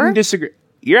to shore... I wouldn't disagree.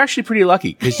 You're actually pretty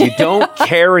lucky because you don't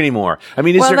care anymore. I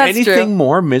mean, is there anything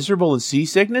more miserable than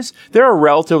seasickness? There are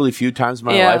relatively few times in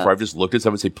my life where I've just looked at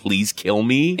someone and say, please kill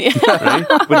me. Right?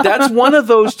 But that's one of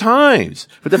those times.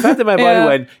 But the fact that my body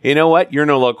went, you know what? You're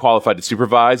no longer qualified to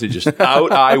supervise, and just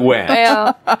out I went.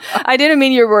 Yeah. I didn't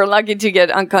mean you were lucky to get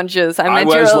unconscious. I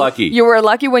was lucky. You were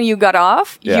lucky when you got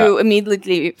off. Yeah. You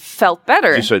immediately felt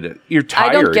better. You're tired.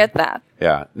 I don't get that.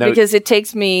 Yeah. Because it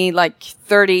takes me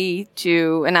 30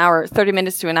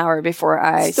 minutes to an hour before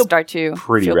I start to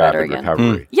feel better again.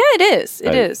 Recovery. Yeah, it is.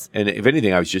 It is. And if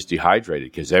anything, I was just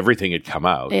dehydrated because everything had come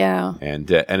out. Yeah. And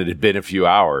it had been a few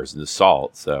hours in the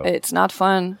salt. So it's not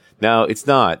fun. No, it's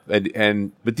not.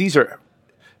 But these are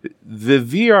the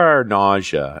VR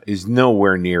nausea is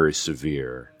nowhere near as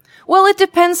severe. Well, it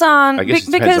depends on... I guess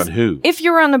it depends on who. If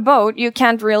you're on a boat, you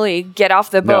can't really get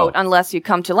off the boat unless you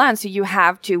come to land, so you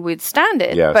have to withstand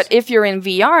it. Yes. But if you're in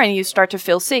VR and you start to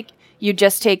feel sick, you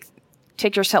just take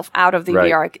yourself out of the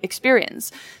VR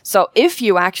experience. So if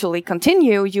you actually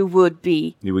continue, you would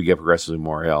get progressively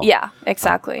more ill. Yeah,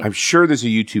 exactly. I'm sure there's a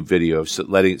YouTube video of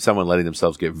someone letting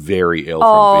themselves get very ill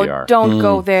from VR. Oh, don't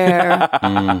go there.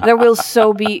 There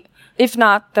will be... If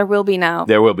not, there will be now.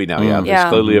 There will be now, yeah. There's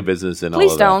clearly a business in all of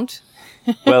that. Please don't.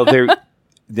 Well,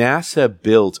 NASA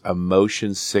built a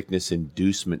motion sickness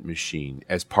inducement machine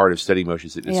as part of studying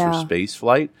motion sickness for space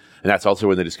flight. And that's also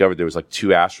when they discovered there was 2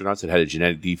 astronauts that had a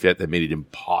genetic defect that made it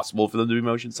impossible for them to be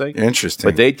motion sick. Interesting.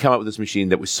 But they'd come up with this machine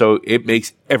that was it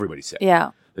makes everybody sick.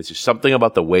 Yeah. There's just something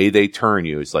about the way they turn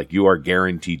you. It's like you are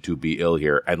guaranteed to be ill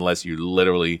here unless you're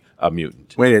literally a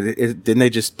mutant. Wait, didn't they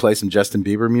just play some Justin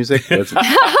Bieber music? It's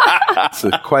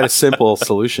quite a simple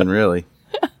solution, really.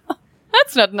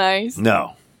 That's not nice.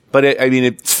 No. But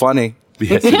it's funny.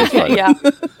 Yes, it is funny. Yeah.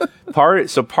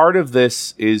 Part of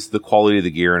this is the quality of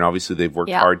the gear, and obviously they've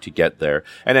worked hard to get there.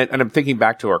 And I'm thinking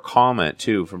back to our comment,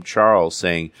 too, from Charles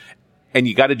saying, and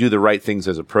you got to do the right things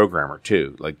as a programmer,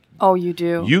 too. Oh, you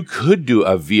do. You could do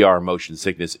a VR motion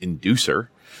sickness inducer.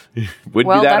 Wouldn't be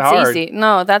that that's hard. easy.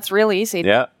 No, that's really easy.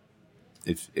 Yeah.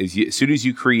 as soon as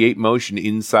you create motion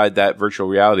inside that virtual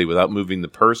reality without moving the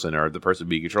person or the person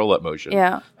being control that motion,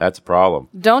 that's a problem.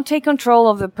 Don't take control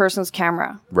of the person's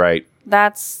camera. Right.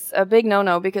 That's a big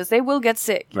no-no because they will get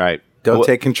sick. Right. Don't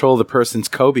take control of the person's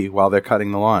Kobe while they're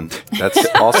cutting the lawn. That's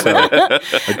also a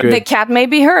good... The cat may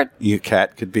be hurt. Your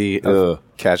cat could be a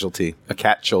casualty, a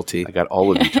cat-chulty. I got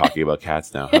all of you talking about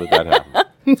cats now. How did that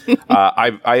happen?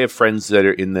 I have friends that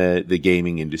are in the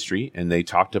gaming industry, and they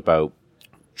talked about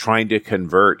trying to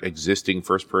convert existing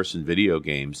first-person video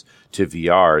games to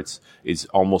VR. It's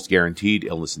almost guaranteed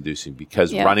illness-inducing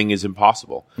because running is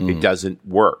impossible. It doesn't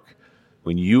work.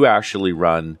 When you actually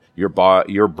run, your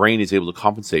brain is able to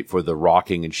compensate for the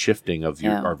rocking and shifting of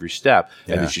your step,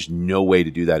 and there's just no way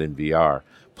to do that in VR.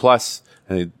 Plus,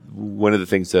 one of the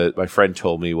things that my friend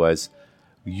told me was,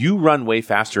 you run way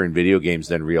faster in video games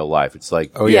than real life. It's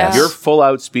like your full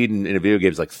out speed in a video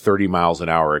game is like 30 miles an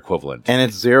hour equivalent, and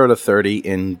it's 0 to 30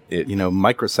 in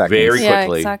microseconds, very quickly.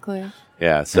 Yeah, exactly.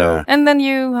 Yeah. So and then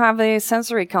you have the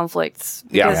sensory conflicts.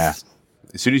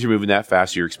 As soon as you're moving that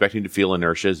fast, you're expecting to feel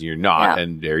inertia, and you're not,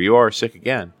 and there you are, sick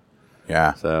again.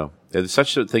 Yeah. So there's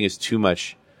such a thing as too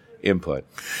much input.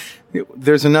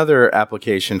 There's another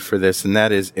application for this, and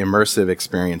that is immersive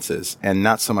experiences, and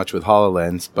not so much with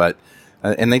HoloLens, but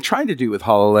and they tried to do with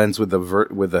HoloLens with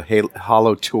the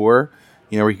Holo Tour,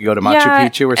 where you could go to Machu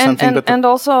Picchu or something. And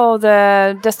also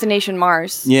the Destination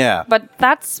Mars. Yeah. But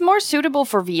that's more suitable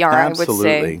for VR, I would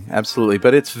say. Absolutely.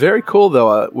 But it's very cool,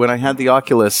 though. When I had the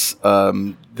Oculus,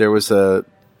 there was a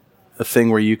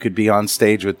thing where you could be on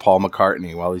stage with Paul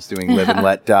McCartney while he's doing Live and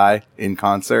Let Die in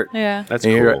concert. Yeah. That's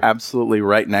and cool. You're absolutely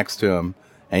right next to him.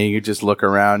 And you just look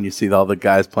around, you see all the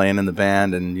guys playing in the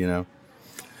band, and,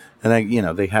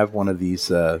 they have one of these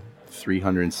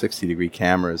 360-degree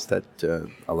cameras that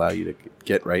allow you to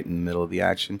get right in the middle of the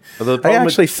action. I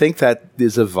actually think that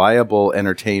is a viable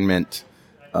entertainment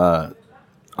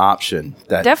option.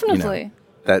 That, definitely.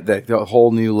 That a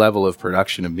whole new level of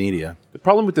production of media. The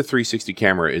problem with the 360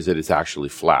 camera is that it's actually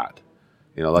flat.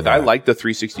 I like the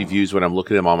 360 views when I'm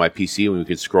looking at them on my PC when we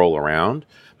can scroll around.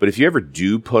 But if you ever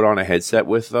do put on a headset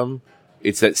with them,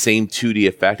 it's that same 2D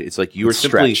effect. It's like you are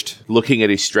simply looking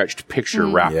at a stretched picture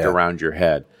wrapped around your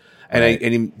head.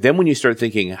 And then when you start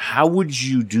thinking, how would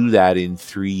you do that in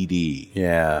 3D?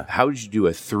 Yeah. How would you do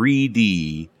a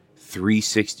 3D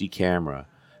 360 camera?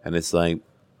 And it's like,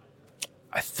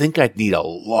 I think I'd need a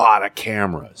lot of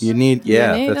cameras. You need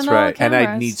that's right. And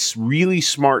I'd need really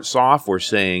smart software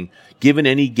saying, given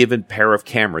any given pair of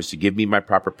cameras to give me my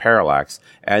proper parallax,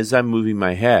 as I'm moving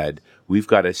my head, we've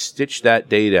got to stitch that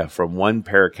data from one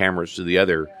pair of cameras to the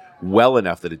other well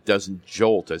enough that it doesn't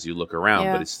jolt as you look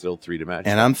around, but it's still three-dimensional.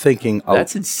 And I'm thinking,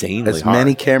 that's insanely as hard.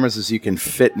 many cameras as you can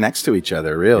fit next to each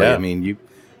other. Really, I mean,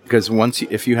 because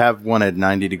if you have one at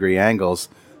 90-degree angles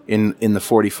in the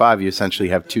 45, you essentially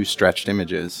have two stretched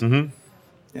images. Mm-hmm.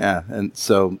 Yeah, and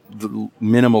so the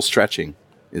minimal stretching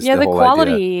is the whole idea. The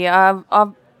quality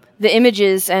of the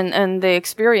images and the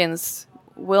experience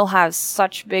will have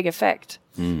such big effect.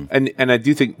 And I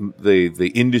do think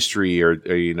the industry or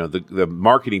the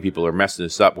marketing people are messing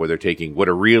this up where they're taking what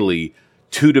are really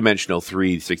two-dimensional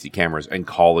 360 cameras and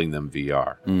calling them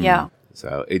VR. Yeah.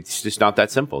 So it's just not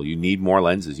that simple. You need more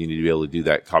lenses. You need to be able to do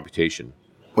that computation.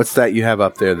 What's that you have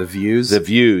up there? The views? The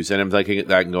views. And I'm thinking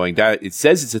that and going, it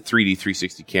says it's a 3D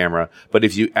 360 camera, but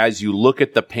as you look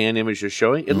at the pan image they're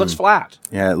showing, it looks flat.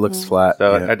 Yeah, it looks flat.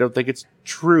 So I don't think it's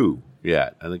true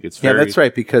yet. I think it's very... Yeah, that's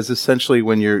right, because essentially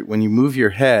when you move your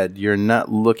head, you're not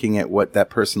looking at what that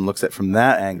person looks at from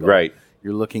that angle. Right.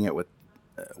 You're looking at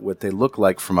what they look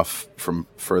like from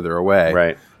further away.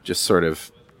 Right. Just sort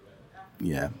of,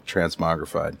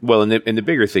 transmogrified. Well, and the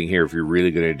bigger thing here, if you're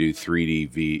really going to do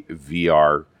 3D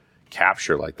VR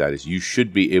capture like that, is you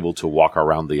should be able to walk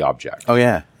around the object. Oh,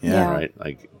 yeah. Right?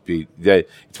 Like,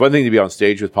 it's one thing to be on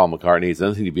stage with Paul McCartney. It's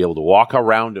another thing to be able to walk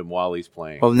around him while he's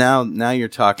playing. Well, now you're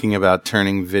talking about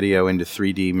turning video into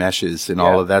 3D meshes and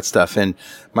all of that stuff. And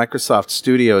Microsoft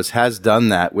Studios has done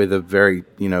that with a very,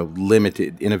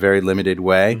 limited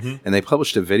way. Mm-hmm. And they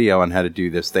published a video on how to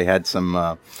do this. They had some,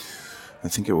 I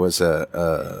think it was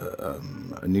a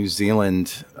New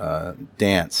Zealand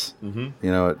dance,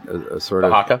 a sort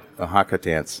of haka? A haka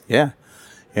dance. Yeah.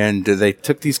 And they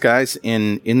took these guys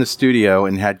in the studio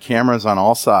and had cameras on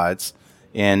all sides,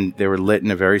 and they were lit in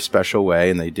a very special way,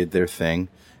 and they did their thing.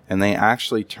 And they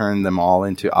actually turned them all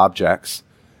into objects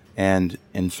and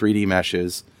in 3D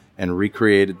meshes and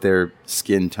recreated their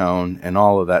skin tone and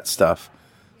all of that stuff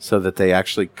so that they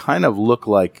actually kind of look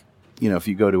like, if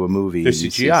you go to a movie, There's you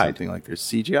see CGI. something like there's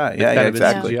CGI. It's Yeah, kind of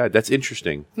exactly. CGI. That's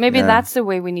interesting. Maybe Yeah. that's the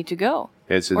way we need to go.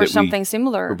 And so Or that something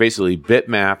similar. We're basically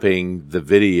bitmapping the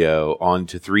video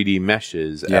onto 3D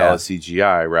meshes as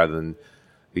CGI rather than.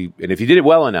 And if you did it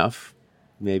well enough,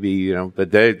 maybe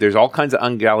But there's all kinds of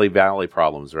ungally valley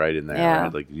problems right in there. Yeah.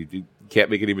 Right? Like you can't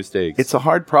make any mistakes. It's a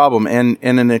hard problem and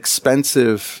an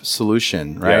expensive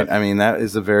solution, right? Yeah. I mean, that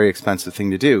is a very expensive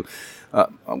thing to do.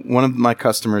 One of my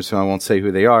customers, who I won't say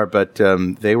who they are, but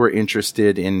they were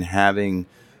interested in having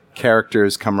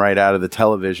characters come right out of the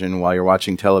television while you're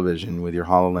watching television with your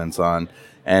HoloLens on,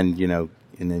 and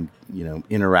then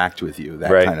interact with you,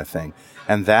 that Right. kind of thing.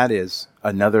 And that is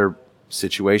another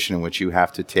situation in which you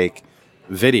have to take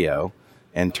video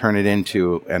and turn it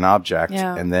into an object,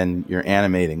 and then you're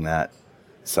animating that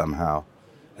somehow.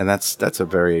 And that's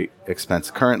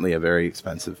currently a very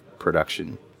expensive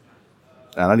production.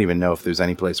 I don't even know if there's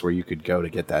any place where you could go to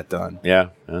get that done. Yeah,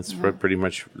 that's pretty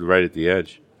much right at the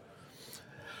edge.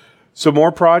 So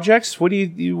more projects. What do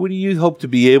you hope to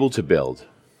be able to build?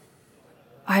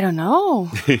 I don't know.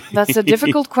 That's a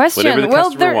difficult question. Whatever the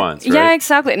customer wants, right? Yeah,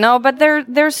 exactly. No, but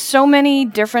there's so many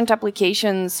different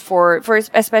applications for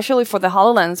especially for the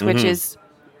HoloLens, which is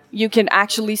you can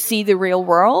actually see the real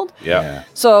world. Yeah.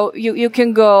 So you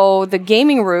can go the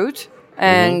gaming route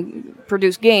and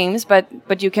produce games, but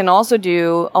you can also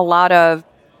do a lot of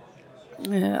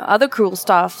other cool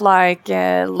stuff like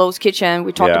Lowe's Kitchen.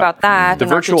 We talked about that. The and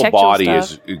virtual architectural body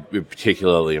stuff. is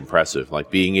particularly impressive.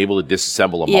 Like being able to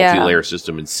disassemble a multi-layer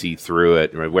system and see through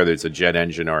it, right, whether it's a jet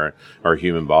engine or a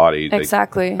human body.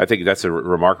 Exactly. I think that's a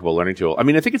remarkable learning tool. I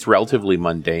mean, I think it's relatively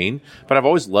mundane, but I've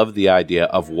always loved the idea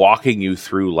of walking you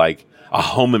through like a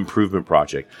home improvement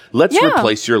project. Let's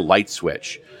replace your light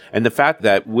switch. And the fact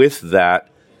that with that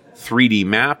 3D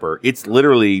mapper, it's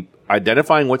literally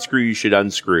identifying what screw you should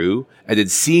unscrew and then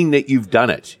seeing that you've done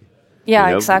it. Yeah,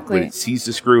 When exactly. it sees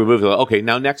the screw move, okay,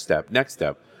 now next step.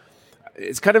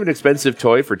 It's kind of an expensive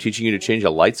toy for teaching you to change a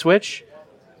light switch,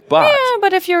 but Yeah,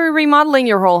 but if you're remodeling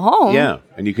your whole home,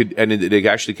 and you could, and it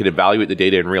actually could evaluate the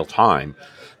data in real time.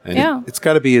 And It's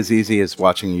got to be as easy as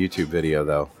watching a YouTube video,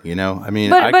 though. I mean,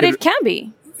 but it can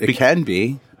be. It can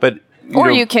be. but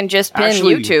You can just pin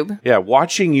YouTube. Yeah,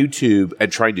 watching YouTube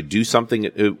and trying to do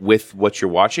something with what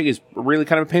you're watching is really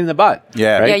kind of a pain in the butt.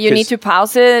 Yeah. right? Yeah, you need to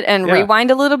pause it and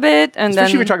rewind a little bit, and Especially if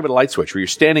then you're talking about a light switch where you're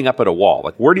standing up at a wall.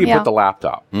 Like, where do you put the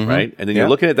laptop, right? And then you're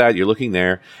looking at that, you're looking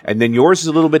there, and then yours is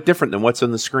a little bit different than what's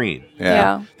on the screen.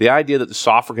 Yeah. The idea that the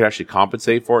software can actually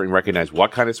compensate for it and recognize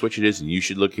what kind of switch it is, and you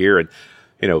should look here, and,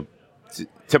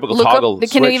 typical toggle they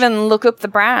can switch. even look up the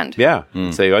brand. Yeah.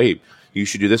 Say, oh, hey, you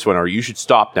should do this one, or you should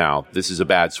stop now. This is a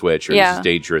bad switch, or this is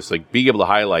dangerous. Like being able to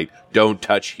highlight, don't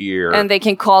touch here. And they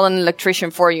can call an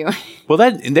electrician for you. Well,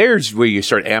 there's where you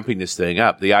start amping this thing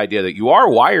up. The idea that you are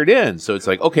wired in. So it's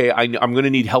like, okay, I'm going to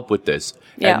need help with this.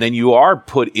 Yeah. And then you are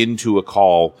put into a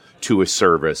call to a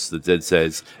service that then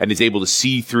says, and is able to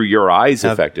see through your eyes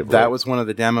effectively. That was one of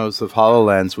the demos of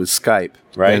HoloLens with Skype.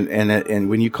 Right. And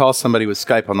when you call somebody with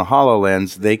Skype on the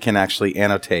HoloLens, they can actually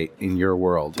annotate in your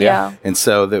world. Yeah. And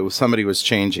so somebody was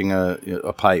changing a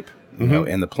pipe,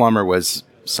 and the plumber was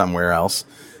somewhere else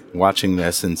watching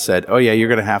this and said, oh, yeah, you're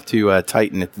going to have to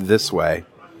tighten it this way.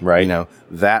 Right.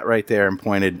 That right there, and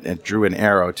pointed and drew an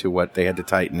arrow to what they had to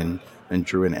tighten and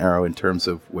drew an arrow in terms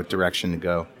of what direction to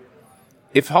go.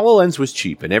 If HoloLens was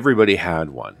cheap and everybody had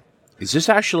one, is this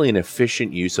actually an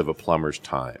efficient use of a plumber's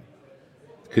time?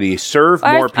 Could he serve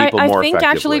more people more effectively? I think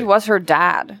actually it was her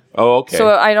dad. Oh, okay. So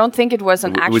I don't think it was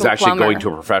an actual It was actually plumber. going to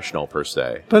a professional, per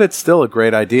se. But it's still a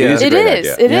great idea. It is a It great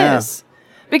is. idea. It Yeah. is.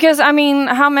 Because, I mean,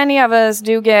 how many of us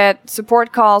do get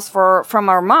support calls from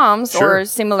our moms Sure. or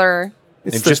similar?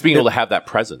 And just being able to have that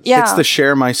presence. Yeah. It's the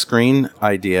share my screen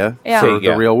idea Yeah. for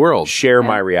Yeah. the real world. Share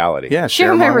my reality. Yeah,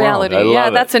 Share my world. reality. I love Yeah,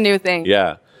 it. that's a new thing.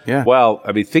 Yeah. Yeah. Well,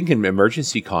 I mean, think in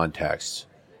emergency context,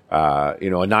 a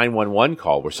 911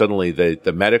 call where suddenly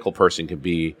the medical person can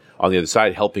be on the other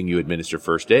side helping you administer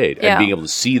first aid and Yeah. being able to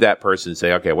see that person and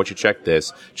say, okay, I want you to check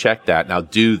this, check that, now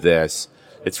do this.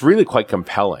 It's really quite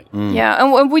compelling. Yeah,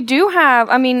 and we do have,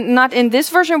 I mean, not in this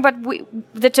version, but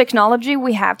the technology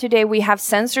we have today, we have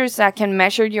sensors that can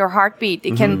measure your heartbeat.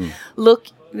 It can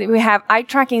we have eye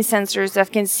tracking sensors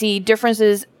that can see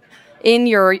differences in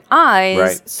your eyes.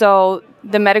 Right. So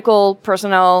the medical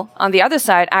personnel on the other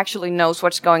side actually knows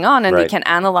what's going on and they Right. can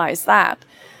analyze that.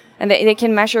 And they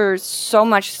can measure so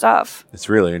much stuff. It's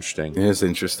really interesting. It is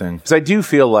interesting. Because I do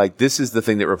feel like this is the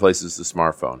thing that replaces the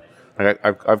smartphone. Like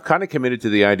I've kind of committed to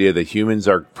the idea that humans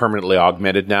are permanently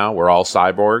augmented now. We're all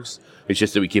cyborgs. It's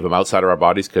just that we keep them outside of our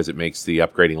bodies because it makes the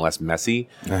upgrading less messy.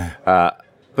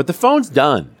 But the phone's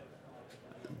done.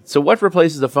 So what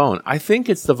replaces the phone? I think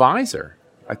it's the visor.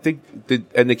 I think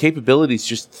the capabilities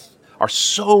just are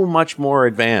so much more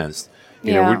advanced.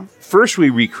 You know, first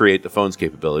we recreate the phone's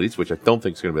capabilities, which I don't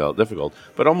think is going to be all difficult,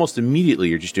 but almost immediately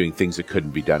you're just doing things that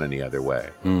couldn't be done any other way.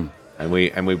 And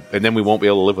then we won't be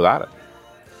able to live without it.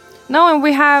 No, and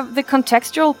we have the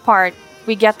contextual part.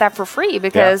 We get that for free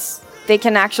because they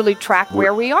can actually track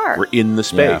where we are. We're in the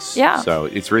space. Yeah. So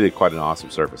it's really quite an awesome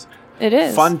service. It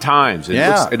is. Fun times.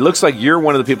 It looks like you're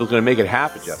one of the people who's going to make it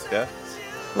happen, Jessica.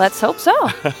 Let's hope so.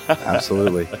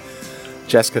 Absolutely.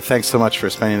 Jessica, thanks so much for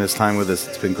spending this time with us.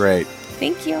 It's been great.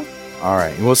 Thank you. All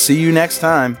right. And we'll see you next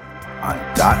time on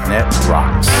 .NET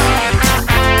Rocks.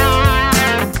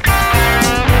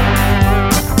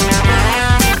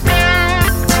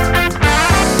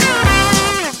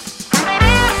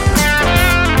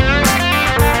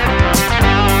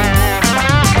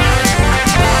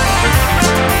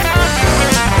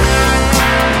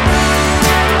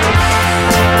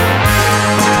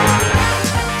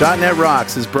 .NET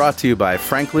Rocks is brought to you by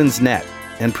Franklin's Net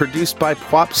and produced by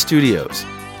Pwop Studios,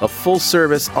 a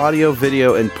full-service audio,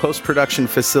 video, and post-production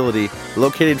facility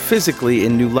located physically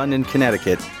in New London,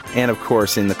 Connecticut, and, of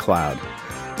course, in the cloud.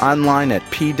 Online at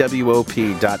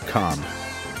pwop.com.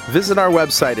 Visit our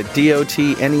website at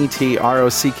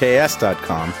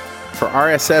dotnetrocks.com for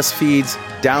RSS feeds,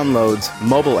 downloads,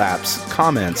 mobile apps,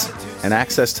 comments, and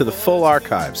access to the full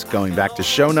archives going back to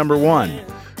show number 1,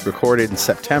 recorded in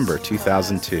September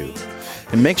 2002.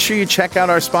 And make sure you check out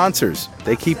our sponsors.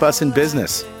 They keep us in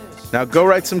business. Now go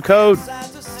write some code.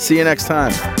 See you next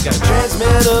time. Got a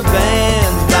transmitter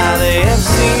banned by the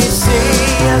FCC.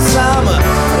 Yes, I'm a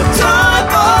toy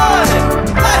boy.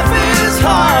 Life is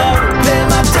hard.